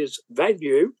feel his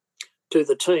value to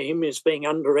the team is being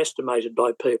underestimated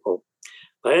by people.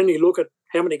 They only look at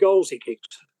how many goals he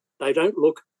kicked. They don't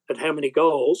look at how many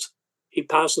goals he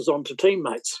passes on to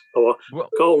teammates, or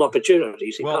goal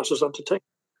opportunities he passes on to teammates.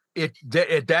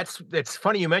 It's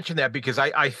funny you mentioned that, because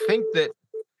I think that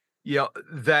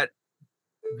that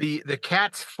the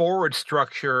Cats forward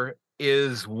structure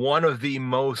is one of the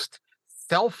most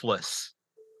selfless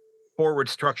forward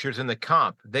structures in the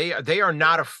comp. They are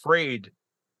not afraid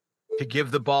to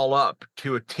give the ball up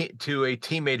to a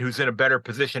teammate who's in a better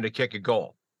position to kick a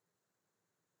goal.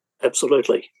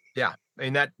 Absolutely. Yeah,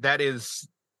 and that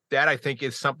I think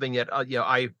is something that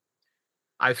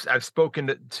I've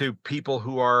spoken to people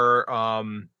who are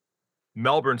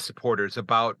Melbourne supporters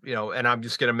about, and I'm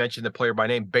just going to mention the player by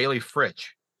name, Bailey Fritsch,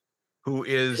 who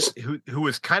is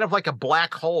kind of like a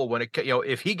black hole when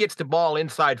if he gets the ball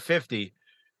inside 50,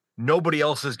 nobody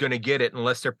else is going to get it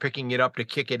unless they're picking it up to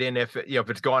kick it in if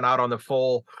it's gone out on the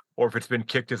full or if it's been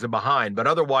kicked as a behind. But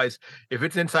otherwise, if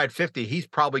it's inside 50, he's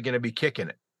probably going to be kicking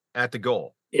it at the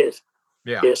goal. Yes.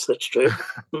 Yeah. Yes, that's true.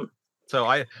 So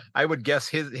I would guess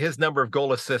his number of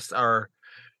goal assists are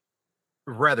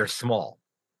rather small.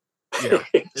 Yeah,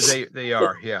 they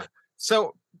are. Yeah.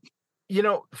 So,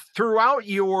 throughout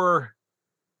your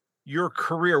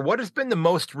career, what has been the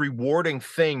most rewarding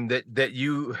thing that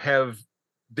you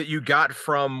got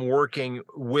from working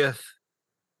with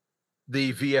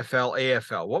the VFL,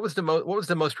 AFL? What was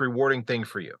the most rewarding thing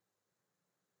for you?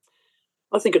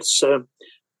 I think it's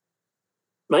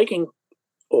making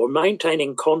or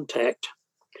maintaining contact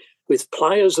with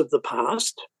players of the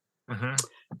past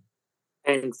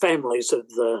and families of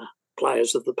the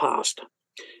players of the past.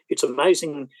 It's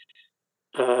amazing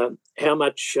how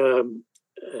much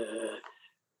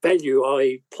value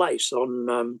I place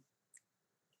on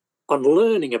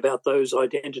learning about those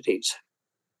identities.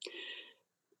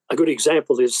 A good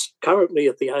example is currently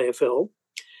at the AFL,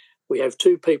 we have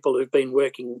two people who've been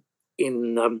working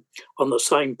on the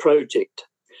same project,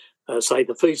 say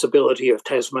the feasibility of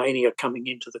Tasmania coming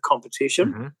into the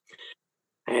competition,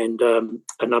 and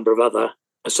a number of other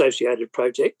associated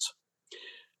projects.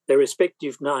 Their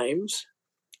respective names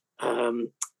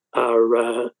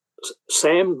are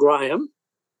Sam Graham.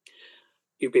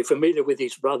 You'll be familiar with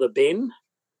his brother Ben.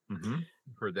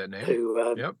 Heard that name.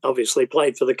 Who obviously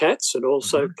played for the Cats and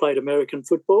also played American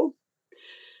football.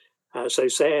 So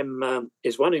Sam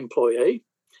is one employee,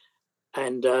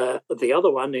 and the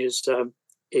other one is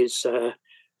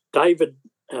David.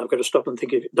 I've got to stop and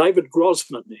think of it. David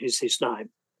Grosman is his name.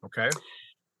 Okay.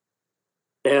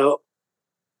 Now,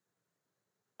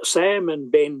 Sam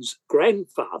and Ben's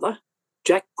grandfather,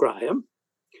 Jack Graham,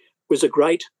 was a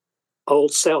great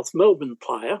old South Melbourne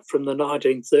player from the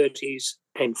 1930s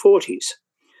and 40s,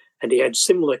 and he had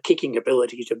similar kicking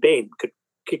ability to Ben, could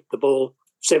kick the ball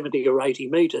 70 or 80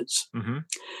 metres.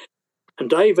 And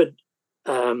David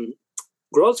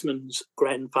Grosman's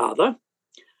grandfather,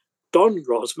 Don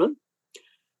Grosman,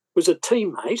 was a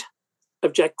teammate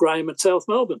of Jack Graham at South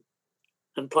Melbourne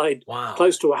and played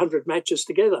close to 100 matches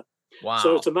together. Wow.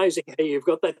 So it's amazing how you've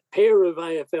got that pair of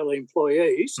AFL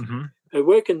employees who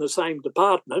work in the same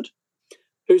department,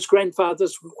 whose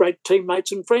grandfathers were great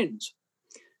teammates and friends,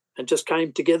 and just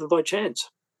came together by chance.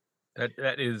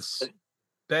 It's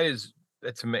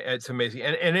amazing,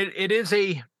 and it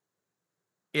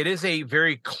is a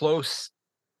very close,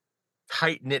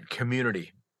 tight-knit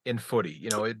community in footy.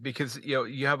 Because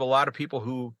you have a lot of people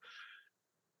who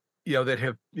that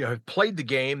have played the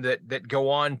game that go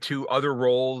on to other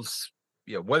roles,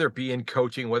 whether it be in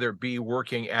coaching, whether it be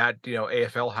working at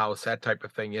AFL House, that type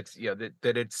of thing. It's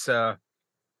that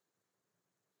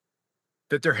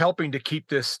they're helping to keep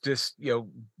this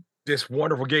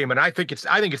wonderful game, and I think it's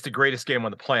the greatest game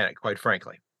on the planet, quite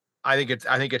frankly. I think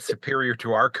it's superior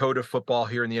to our code of football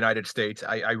here in the United States.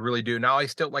 I really do. Now, I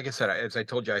still, like I said, as I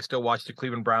told you, I still watch the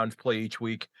Cleveland Browns play each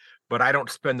week, but I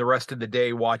don't spend the rest of the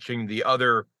day watching the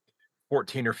other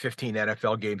 14 or 15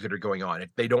 NFL games that are going on.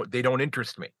 They don't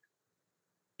interest me.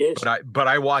 Yes. But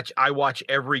I watch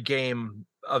every game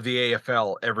of the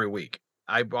AFL every week.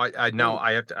 I've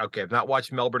not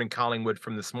watched Melbourne and Collingwood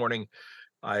from this morning.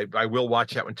 I will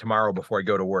watch that one tomorrow before I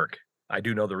go to work. I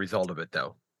do know the result of it,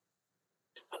 though.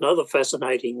 Another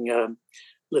fascinating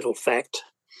little fact: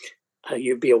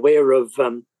 you'd be aware of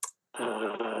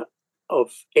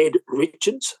Ed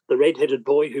Richards, the red-headed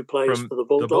boy who plays for the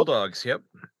Bulldogs. The Bulldogs, yep.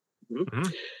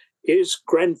 His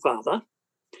grandfather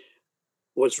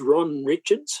was Ron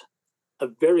Richards, a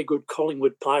very good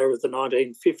Collingwood player of the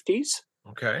 1950s.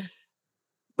 Okay.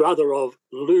 Brother of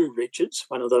Lou Richards,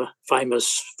 one of the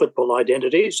famous football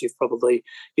identities.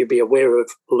 You'd be aware of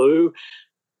Lou,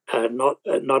 not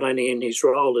only in his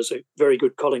role as a very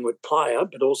good Collingwood player,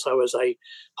 but also as a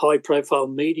high-profile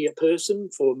media person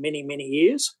for many, many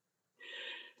years.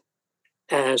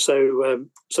 So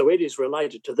Ed is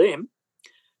related to them.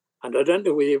 And I don't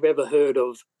know whether you've ever heard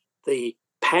of the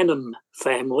Panham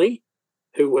family,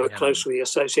 who were closely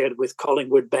associated with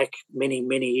Collingwood back many,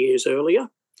 many years earlier,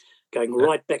 going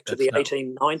right back to the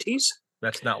 1890s.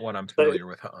 That's not what I'm familiar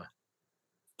with, huh?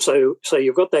 So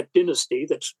you've got that dynasty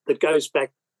that goes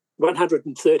back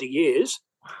 130 years,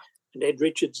 and Ed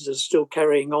Richards is still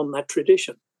carrying on that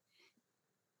tradition.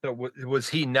 So was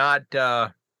he not,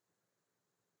 as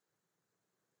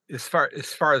far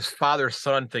as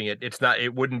father-son thing,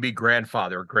 it wouldn't be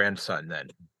grandfather or grandson then?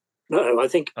 No, I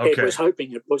think Ed was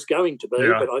hoping it was going to be,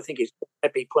 but I think he's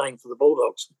happy playing for the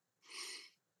Bulldogs.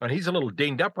 And he's a little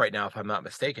dinged up right now, if I'm not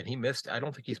mistaken. I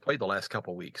don't think he's played the last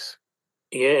couple of weeks.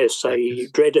 Yes, a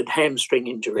dreaded hamstring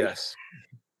injury. Yes.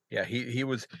 Yeah, he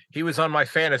was on my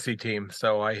fantasy team,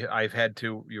 so I've had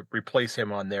to replace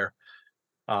him on there.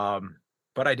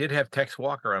 But I did have Tex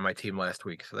Walker on my team last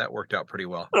week, so that worked out pretty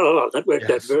well. Oh, that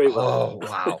worked out very well.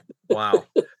 Oh, wow.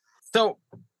 So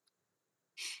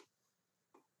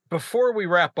before we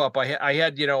wrap up, I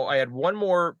had one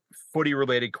more footy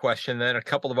related question, then a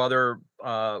couple of other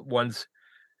ones.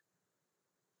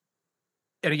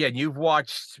 And again, you've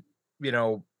watched,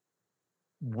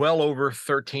 well over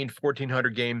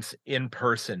 1,400 games in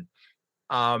person.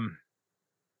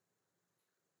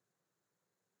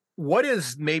 What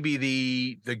is maybe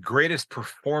the greatest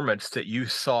performance that you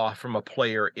saw from a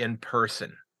player in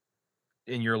person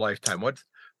in your lifetime?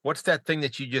 What's that thing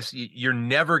that you're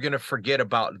never going to forget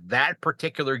about that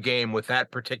particular game with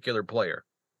that particular player?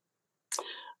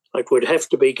 It would have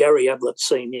to be Gary Ablett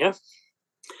Sr.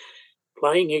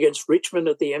 playing against Richmond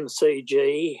at the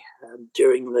MCG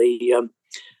during the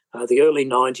early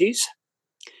 90s,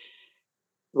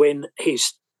 when he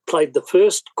played the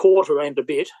first quarter and a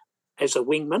bit as a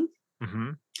wingman,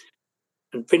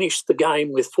 and finished the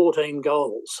game with 14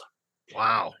 goals.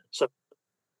 Wow. So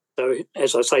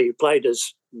as I say, he played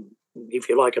as, if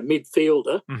you like, a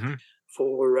midfielder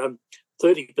for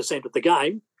 30% of the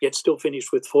game, yet still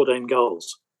finished with 14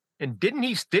 goals. And didn't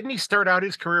he start out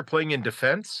his career playing in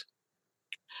defence?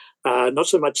 Not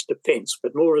so much defence,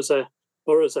 but more as a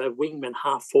wingman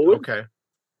half forward. Okay.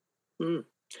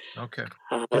 Okay.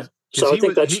 So I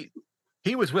think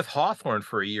he was with Hawthorn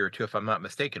for a year or two, if I'm not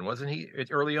mistaken, wasn't he,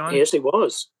 early on? Yes, he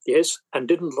was. Yes, and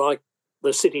didn't like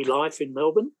the city life in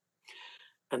Melbourne,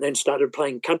 and then started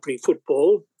playing country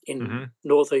football in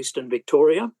northeastern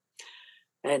Victoria,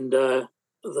 and the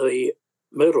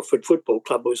Myrtleford Football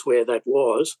Club was where that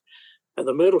was, and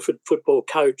the Myrtleford football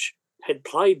coach had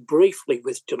played briefly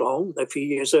with Geelong a few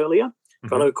years earlier, a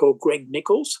fellow called Greg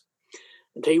Nichols,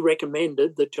 and he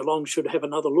recommended that Geelong should have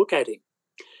another look at him.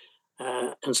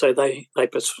 And so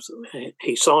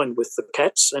he signed with the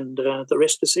Cats, and the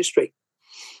rest is history.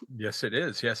 Yes, it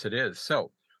is. Yes, it is.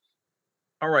 So,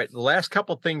 all right, the last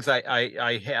couple of things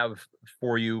I have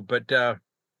for you, but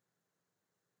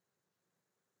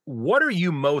what are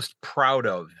you most proud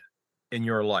of in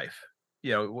your life?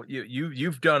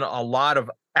 You've done a lot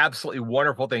of absolutely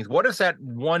wonderful things. What is that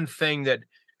one thing that,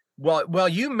 well,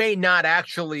 you may not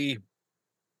actually.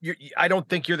 I don't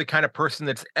think you're the kind of person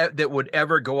that would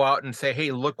ever go out and say,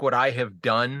 "Hey, look what I have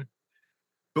done."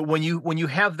 But when you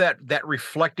have that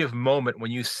reflective moment,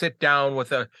 when you sit down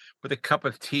with a cup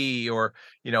of tea, or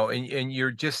and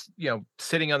you're just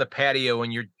sitting on the patio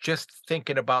and you're just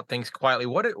thinking about things quietly,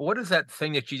 what is that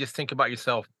thing that you just think about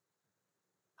yourself?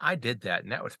 I did that,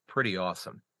 and that was pretty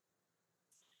awesome.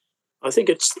 I think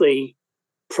it's the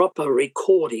proper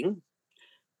recording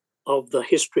of the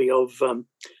history of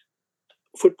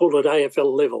football at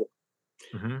AFL level,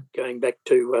 going back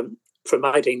to from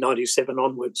 1897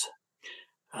 onwards,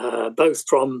 both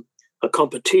from a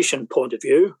competition point of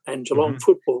view and Geelong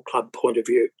Football Club point of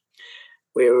view,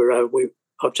 where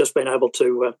I've just been able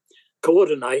to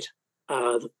coordinate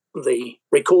the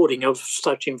recording of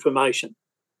such information,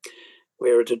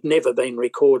 where it had never been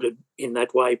recorded in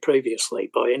that way previously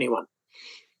by anyone.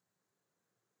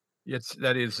 That's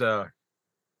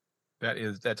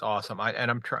awesome.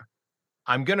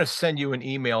 I'm going to send you an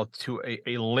email to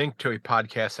a link to a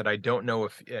podcast that I don't know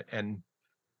and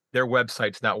their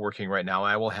website's not working right now.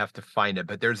 I will have to find it,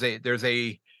 but there's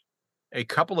a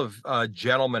couple of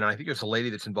gentlemen, and I think there's a lady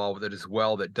that's involved with it as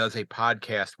well, that does a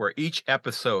podcast where each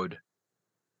episode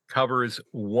covers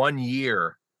 1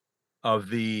 year of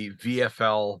the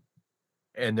VFL,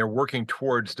 and they're working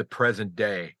towards the present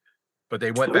day. But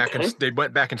they went back and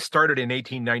started in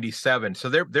 1897. So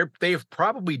they've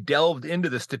probably delved into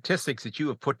the statistics that you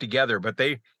have put together, but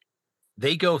they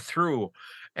go through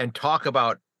and talk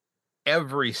about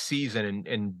every season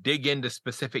and dig into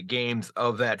specific games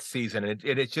of that season. And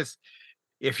it's just,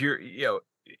 if you're,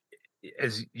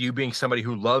 as you being somebody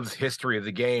who loves history of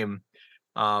the game,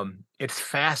 it's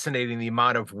fascinating the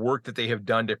amount of work that they have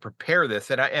done to prepare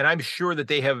this, and I'm sure that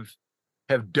they have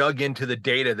dug into the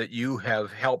data that you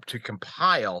have helped to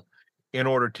compile in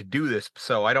order to do this.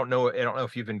 So I don't know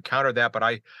if you've encountered that, but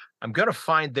I'm going to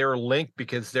find their link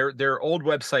because their old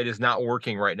website is not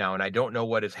working right now, and I don't know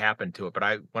what has happened to it.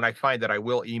 But when I find that, I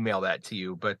will email that to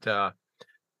you. But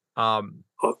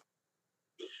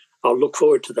I'll look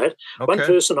forward to that. Okay.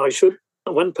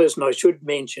 One person I should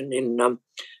mention in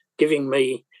giving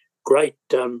me great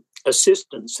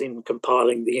assistance in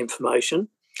compiling the information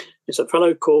is a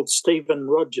fellow called Stephen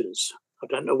Rogers. I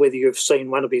don't know whether you've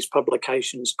seen one of his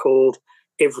publications called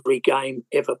Every Game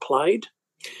Ever Played,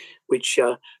 which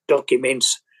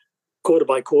documents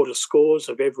quarter-by-quarter scores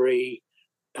of every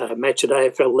match at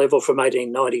AFL level from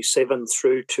 1897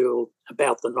 through to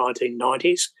about the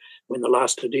 1990s, when the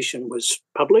last edition was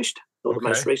published, or the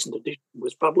most recent edition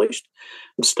was published.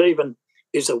 And Stephen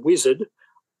is a wizard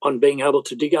on being able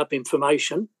to dig up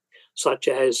information such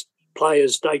as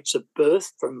players' dates of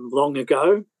birth from long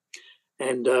ago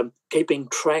and keeping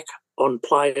track on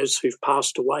players who've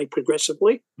passed away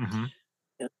progressively. Mm-hmm.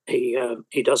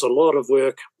 He does a lot of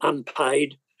work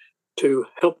unpaid to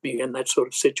help me in that sort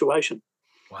of situation.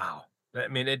 Wow. I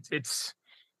mean, it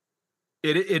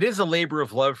is a labor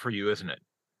of love for you, isn't it?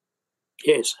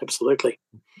 Yes, absolutely.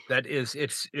 That is,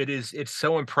 it's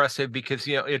so impressive because,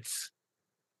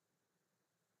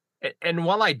 and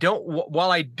while I don't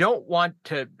want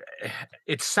to,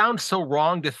 it sounds so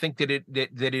wrong to think that it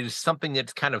is something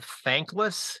that's kind of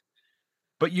thankless,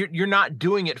 but you're not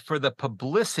doing it for the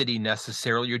publicity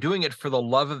necessarily. You're doing it for the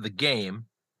love of the game.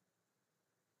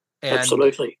 And,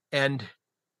 absolutely.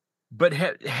 But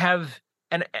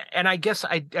I guess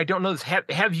I don't know this.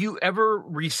 Have you ever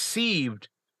received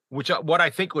what I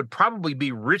think would probably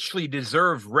be richly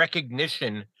deserved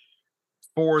recognition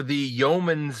for the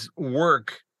yeoman's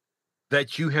work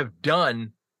that you have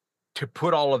done to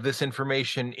put all of this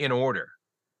information in order?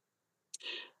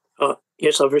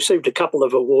 Yes, I've received a couple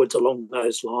of awards along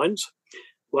those lines.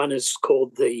 One is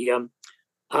called the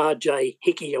R.J.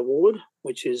 Hickey Award,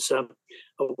 which is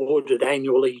awarded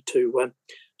annually to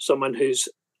someone who's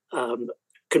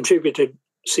contributed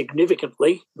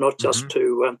significantly, not just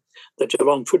to the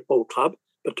Geelong Football Club,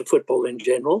 but to football in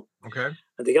general. Okay.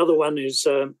 And the other one is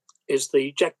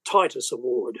the Jack Titus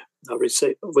Award. I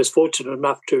was fortunate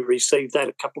enough to receive that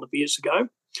a couple of years ago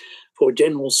for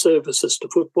general services to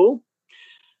football,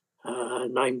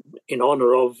 named in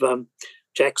honour of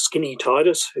Jack Skinny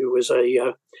Titus, who was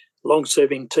a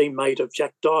long-serving teammate of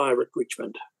Jack Dyer at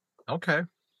Richmond. Okay.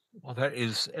 Well, that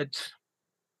is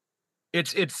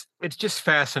it's just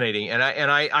fascinating, and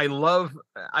I love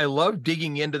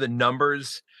digging into the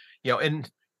numbers, and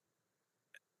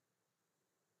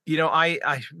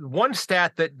I one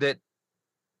stat that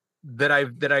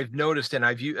I've noticed, and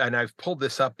I've pulled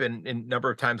this up in a number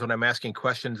of times when I'm asking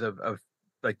questions of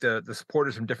like the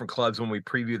supporters from different clubs when we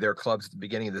preview their clubs at the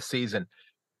beginning of the season.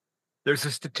 There's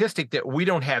a statistic that we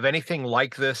don't have anything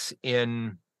like this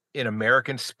in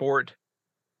American sport.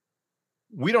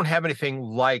 We don't have anything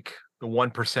like the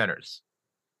 1%ers.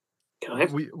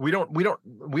 Okay. We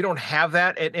don't have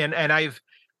that,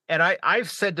 and I've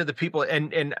said to the people,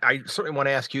 and I certainly want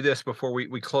to ask you this before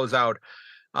we close out.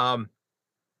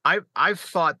 I've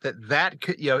thought that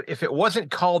could, if it wasn't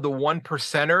called the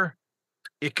 1%er,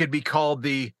 it could be called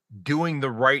the doing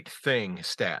the right thing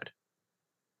stat.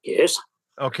 Yes.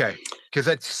 Okay, because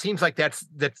that seems like that's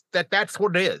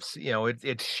what it is.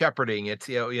 It's shepherding. It's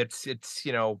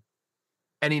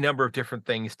any number of different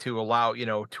things to allow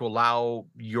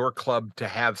your club to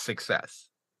have success.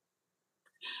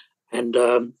 And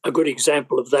a good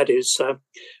example of that is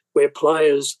where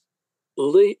players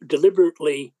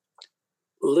deliberately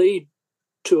lead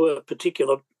to a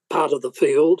particular part of the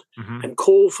field and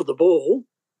call for the ball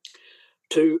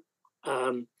to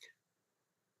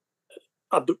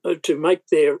make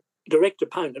their direct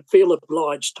opponent feel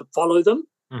obliged to follow them,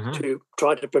 to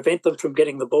try to prevent them from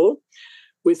getting the ball,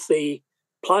 with the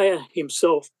player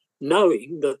himself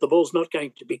knowing that the ball's not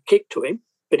going to be kicked to him,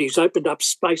 but he's opened up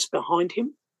space behind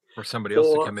him for somebody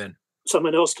else to come in,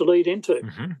 someone else to lead into.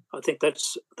 I think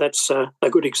that's a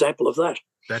good example of that.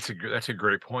 That's a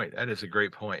great point. That is a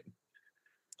great point.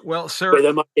 Well, sir, where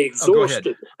they might be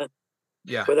exhausted.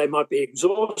 Where they might be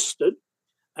exhausted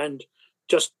and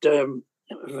just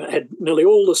had nearly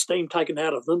all the steam taken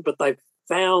out of them, but they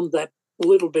found that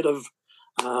little bit of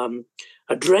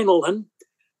adrenaline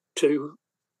to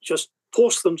just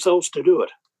force themselves to do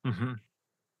it.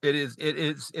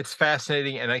 It's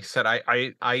fascinating, and like I said,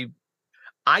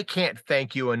 I can't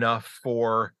thank you enough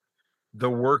for the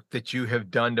work that you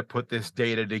have done to put this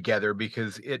data together,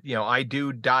 because I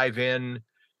do dive in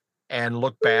and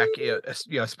look back,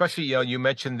 especially, you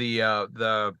mentioned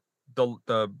the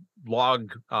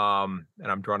log,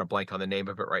 and I'm drawing a blank on the name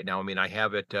of it right now. I mean, I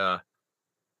have it, the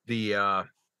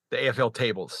AFL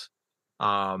tables,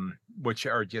 which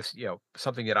are just,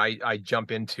 something that I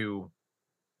jump into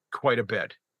quite a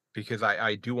bit, because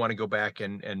I do want to go back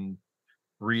and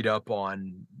read up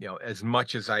on, as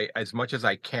much as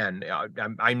I can.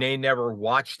 I may never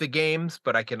watch the games,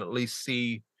 but I can at least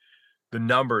see the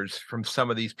numbers from some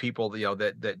of these people,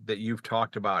 that you've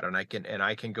talked about, and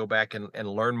I can go back and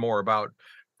learn more about,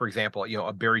 for example,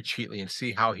 a Barry Cheatley, and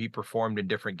see how he performed in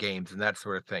different games and that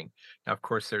sort of thing. Now, of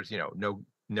course, there's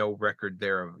no record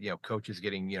there of coaches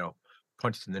getting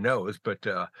punched in the nose, but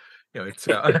it's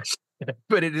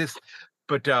but it is,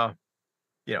 but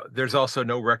there's also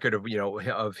no record of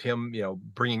of him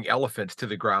bringing elephants to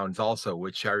the grounds also,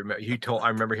 which I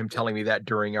remember him telling me that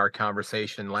during our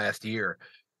conversation last year.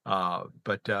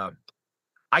 But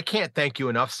I can't thank you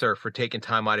enough, sir, for taking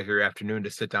time out of your afternoon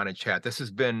to sit down and chat. This has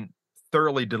been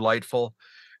thoroughly delightful,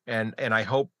 and I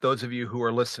hope those of you who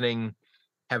are listening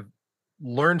have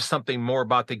learned something more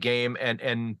about the game,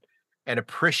 and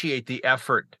appreciate the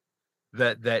effort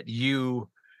that you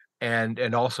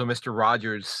and also Mr.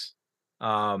 Rogers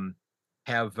have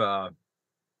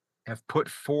put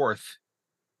forth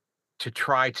to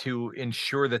try to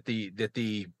ensure that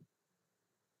the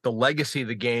legacy of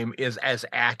the game is as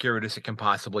accurate as it can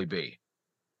possibly be.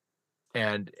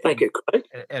 And thank you, Craig.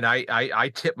 And I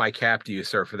tip my cap to you,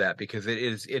 sir, for that, because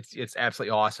it's absolutely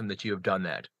awesome that you have done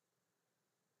that.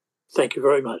 Thank you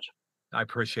very much. I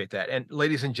appreciate that. And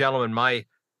ladies and gentlemen, my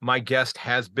guest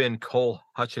has been Col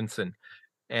Hutchinson,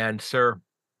 and sir,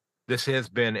 this has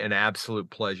been an absolute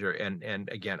pleasure. And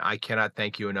again, I cannot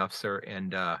thank you enough, sir.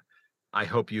 And I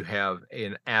hope you have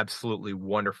an absolutely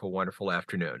wonderful, wonderful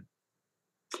afternoon.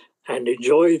 And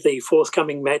enjoy the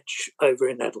forthcoming match over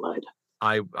in Adelaide.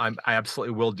 I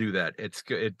absolutely will do that. It's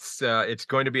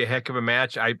going to be a heck of a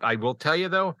match. I will tell you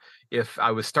though, if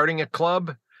I was starting a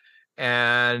club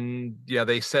and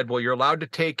they said, well, you're allowed to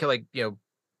take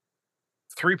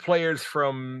 3 players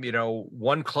from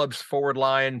one club's forward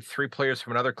line, 3 players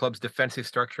from another club's defensive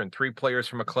structure, and 3 players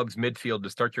from a club's midfield to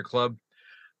start your club,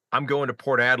 I'm going to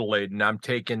Port Adelaide and I'm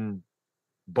taking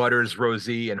Butters,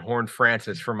 Rosie, and Horn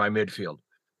Francis for my midfield.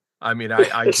 I mean,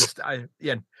 and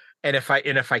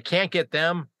if I can't get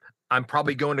them, I'm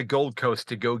probably going to Gold Coast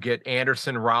to go get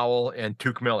Anderson, Rowell, and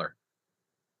Tuke Miller.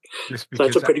 Just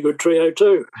because that's a pretty good trio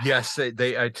too. Yes, it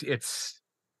is.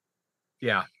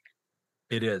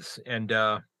 And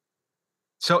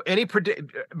so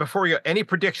before we go, any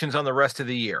predictions on the rest of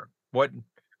the year? What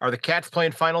are the Cats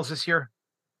playing finals this year?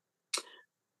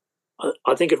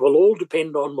 I think it will all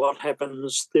depend on what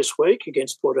happens this week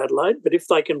against Port Adelaide. But if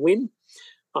they can win,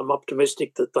 I'm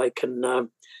optimistic that they can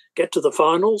get to the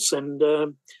finals,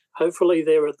 and hopefully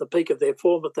they're at the peak of their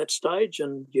form at that stage,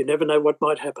 and you never know what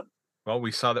might happen. Well,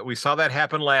 we saw that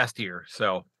happen last year.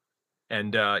 So,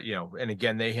 and and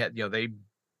again, they had they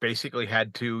basically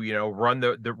had to run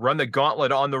the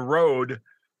gauntlet on the road,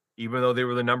 even though they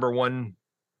were the number 1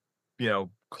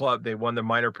 club. They won the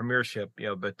minor premiership,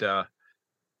 but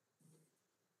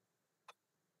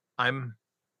I'm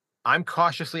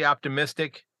cautiously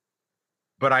optimistic,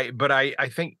 but I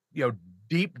think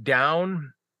deep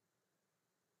down,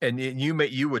 and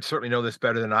you would certainly know this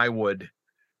better than I would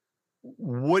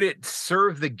it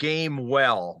serve the game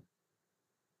well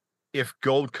if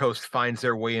Gold Coast finds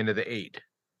their way into the 8?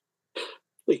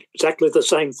 Exactly the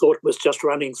same thought was just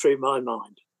running through my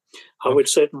mind. I would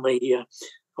certainly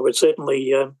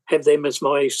have them as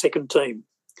my second team,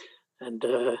 and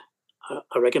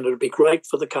I reckon it would be great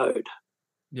for the code.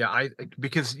 Yeah,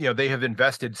 because they have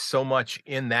invested so much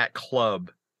in that club,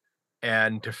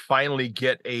 and to finally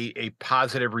get a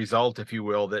positive result, if you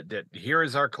will, that here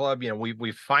is our club.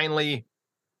 We finally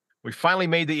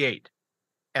made the 8,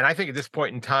 and I think at this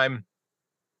point in time,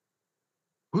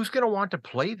 who's going to want to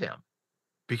play them?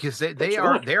 Because they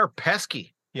are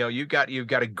pesky. You've got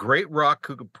a great ruck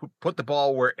who can put the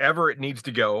ball wherever it needs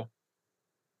to go.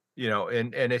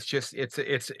 And it's just it's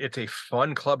a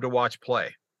fun club to watch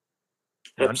play.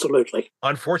 Absolutely.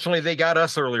 Unfortunately, they got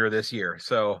us earlier this year,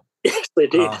 so yes, they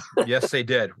did. Yes, they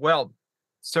did. Well,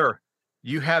 sir,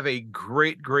 you have a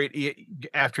great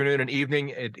afternoon and evening.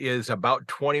 It is about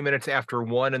 20 minutes after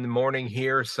 1 in the morning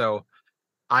here, so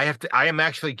I am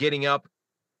actually getting up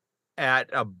at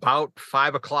about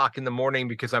 5 o'clock in the morning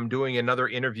because I'm doing another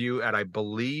interview at, I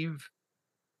believe,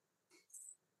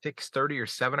 6:30 or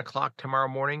 7 o'clock tomorrow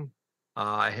morning.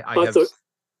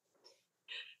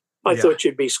 I thought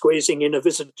you'd be squeezing in a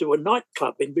visit to a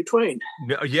nightclub in between.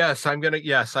 No, yes, I'm gonna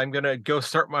go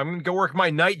I'm gonna go work my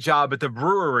night job at the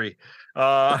brewery.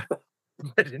 No,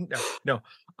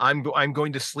 I'm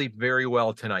going to sleep very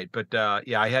well tonight. But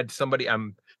I had somebody.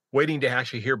 I'm waiting to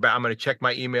actually hear back. I'm going to check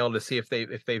my email to see if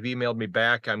they've emailed me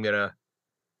back. I'm gonna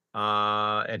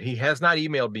and he has not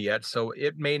emailed me yet, so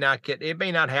it may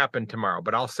not happen tomorrow.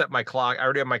 But I'll set my clock. I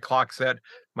already have my clock set.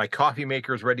 My coffee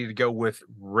maker is ready to go with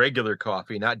regular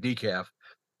coffee, not decaf.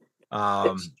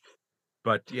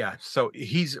 But yeah, so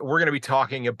we're going to be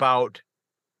talking about.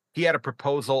 He had a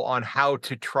proposal on how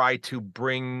to try to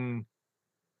bring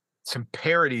some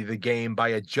parity to the game by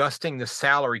adjusting the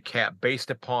salary cap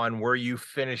based upon where you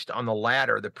finished on the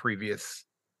ladder the previous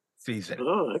season.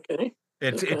 Oh, okay.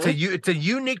 It's a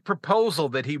unique proposal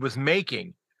that he was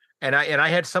making, and I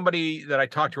had somebody that I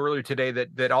talked to earlier today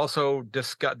that also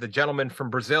discussed, the gentleman from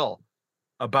Brazil,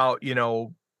 about, and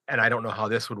I don't know how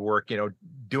this would work,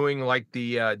 doing like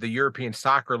the European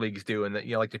soccer leagues do, and that,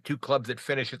 like the two clubs that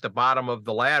finish at the bottom of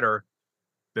the ladder,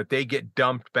 that they get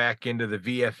dumped back into the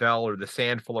VFL or the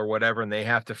Sandful or whatever, and they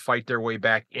have to fight their way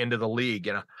back into the league.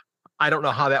 I don't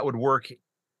know how that would work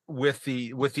with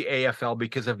the AFL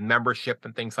because of membership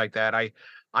and things like that. I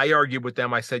argued with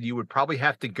them. I said you would probably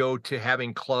have to go to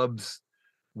having clubs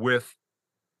with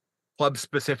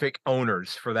club-specific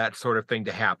owners for that sort of thing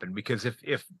to happen. Because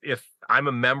if I'm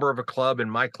a member of a club and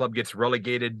my club gets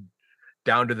relegated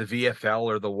down to the VFL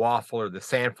or the Waffle or the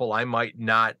Sandful, I might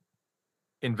not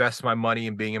invest my money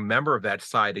in being a member of that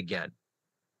side again,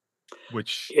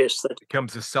 which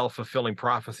becomes a self-fulfilling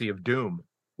prophecy of doom.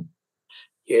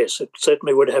 Yes, it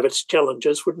certainly would have its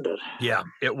challenges, wouldn't it? Yeah,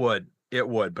 it would.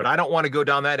 But I don't want to go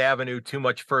down that avenue too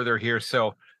much further here,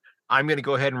 so I'm going to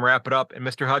go ahead and wrap it up. And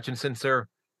Mr. Hutchinson, sir,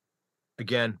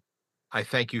 again, I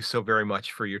thank you so very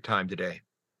much for your time today.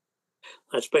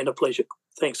 It's been a pleasure.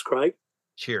 Thanks, Craig.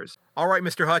 Cheers. All right,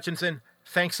 Mr. Hutchinson,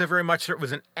 thanks so very much, sir. It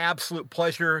was an absolute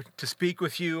pleasure to speak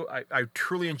with you. I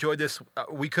truly enjoyed this.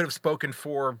 We could have spoken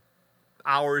for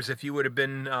hours if you would have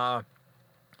been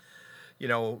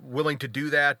willing to do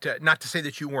that. Not to say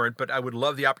that you weren't, but I would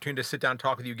love the opportunity to sit down and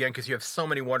talk with you again because you have so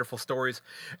many wonderful stories.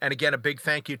 And again, a big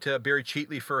thank you to Barry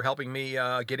Cheatley for helping me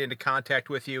get into contact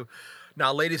with you.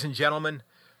 Now, ladies and gentlemen,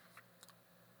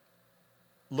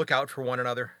 look out for one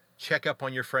another. Check up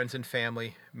on your friends and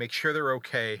family. Make sure they're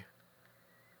okay.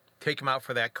 Take them out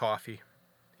for that coffee.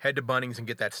 Head to Bunnings and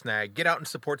get that snag. Get out and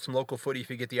support some local footy if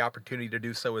you get the opportunity to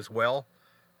do so as well.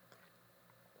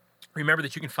 Remember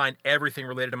that you can find everything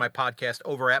related to my podcast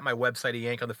over at my website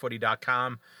at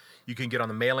yankonthefooty.com. You can get on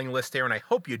the mailing list there, and I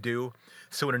hope you do.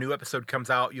 So when a new episode comes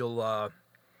out, you'll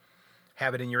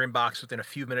have it in your inbox within a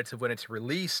few minutes of when it's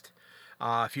released.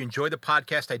 If you enjoy the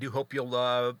podcast, I do hope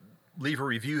you'll leave a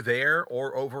review there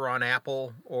or over on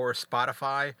Apple or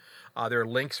Spotify. There are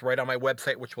links right on my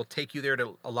website which will take you there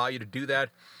to allow you to do that.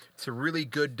 It's a really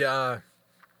good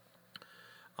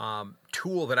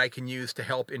tool that I can use to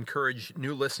help encourage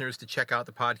new listeners to check out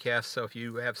the podcast. So if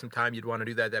you have some time you'd want to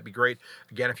do that, that'd be great.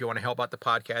 Again, if you want to help out the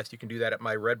podcast, you can do that at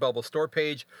my Redbubble store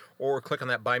page or click on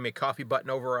that Buy Me a Coffee button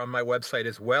over on my website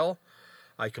as well.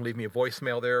 You can leave me a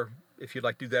voicemail there if you'd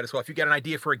like to do that as well. If you got an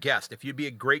idea for a guest, if you'd be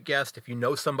a great guest, if you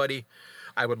know somebody,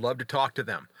 I would love to talk to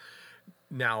them.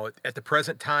 Now, at the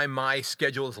present time, my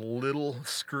schedule is a little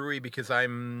screwy because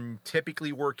I'm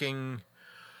typically working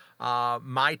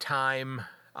my time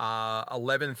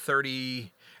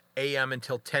 11:30 a.m.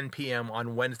 until 10 p.m.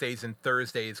 on Wednesdays and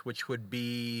Thursdays, which would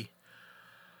be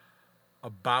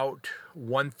about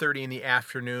 1:30 in the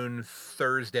afternoon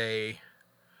Thursday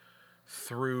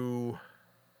through,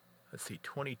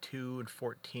 22 and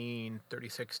 14,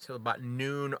 36 till about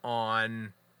noon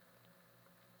on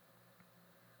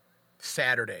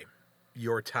Saturday,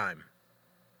 your time.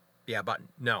 Yeah,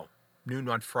 noon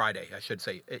on Friday, I should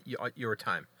say, your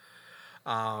time.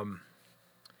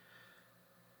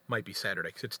 Might be Saturday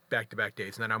because it's back-to-back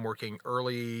days. And then I'm working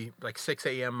early, like 6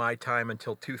 a.m. my time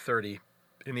until 2:30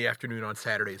 in the afternoon on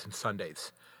Saturdays and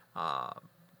Sundays. But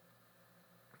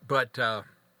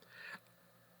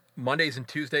Mondays and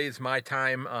Tuesdays, my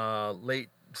time, late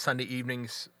Sunday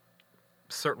evenings,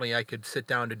 certainly I could sit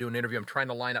down to do an interview. I'm trying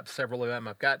to line up several of them.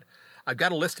 I've got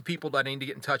a list of people that I need to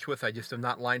get in touch with. I just have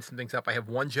not lined some things up. I have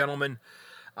one gentleman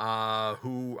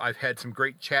who I've had some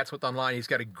great chats with online. He's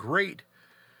got a great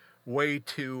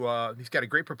he's got a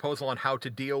great proposal on how to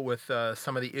deal with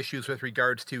some of the issues with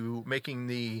regards to making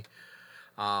the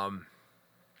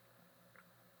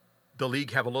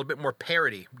league have a little bit more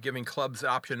parity, giving clubs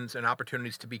options and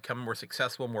opportunities to become more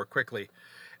successful more quickly.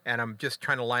 And I'm just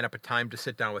trying to line up a time to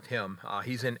sit down with him.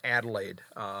 He's in Adelaide.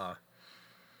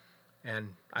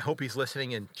 And I hope he's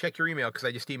listening, and check your email because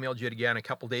I just emailed you again a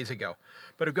couple days ago.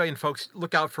 But again, folks,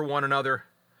 look out for one another.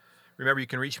 Remember, you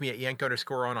can reach me at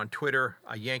Yank_on on Twitter,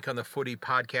 a Yank on the Footy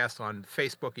podcast on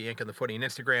Facebook, a Yank on the Footy on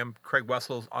Instagram, Craig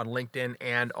Wessels on LinkedIn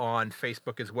and on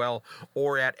Facebook as well,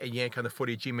 or at a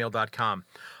yankonthefooty@gmail.com.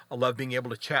 I love being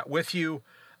able to chat with you.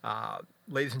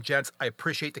 Ladies and gents, I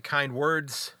appreciate the kind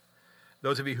words.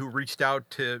 Those of you who reached out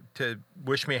to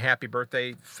wish me a happy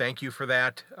birthday, thank you for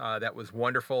that. That was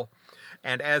wonderful.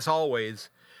 And as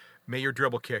always, may your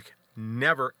dribble kick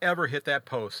never, ever hit that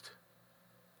post.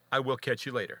 I will catch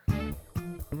you later.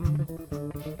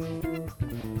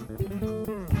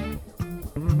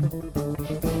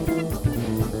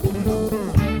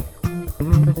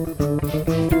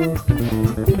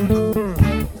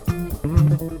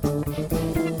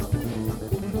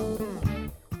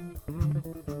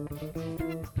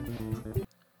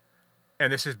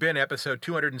 And this has been episode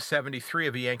 273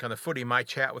 of A Yank on the Footy, my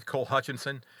chat with Col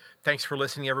Hutchinson. Thanks for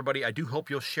listening, everybody. I do hope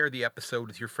you'll share the episode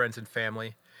with your friends and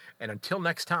family. And until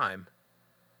next time,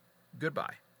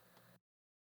 goodbye.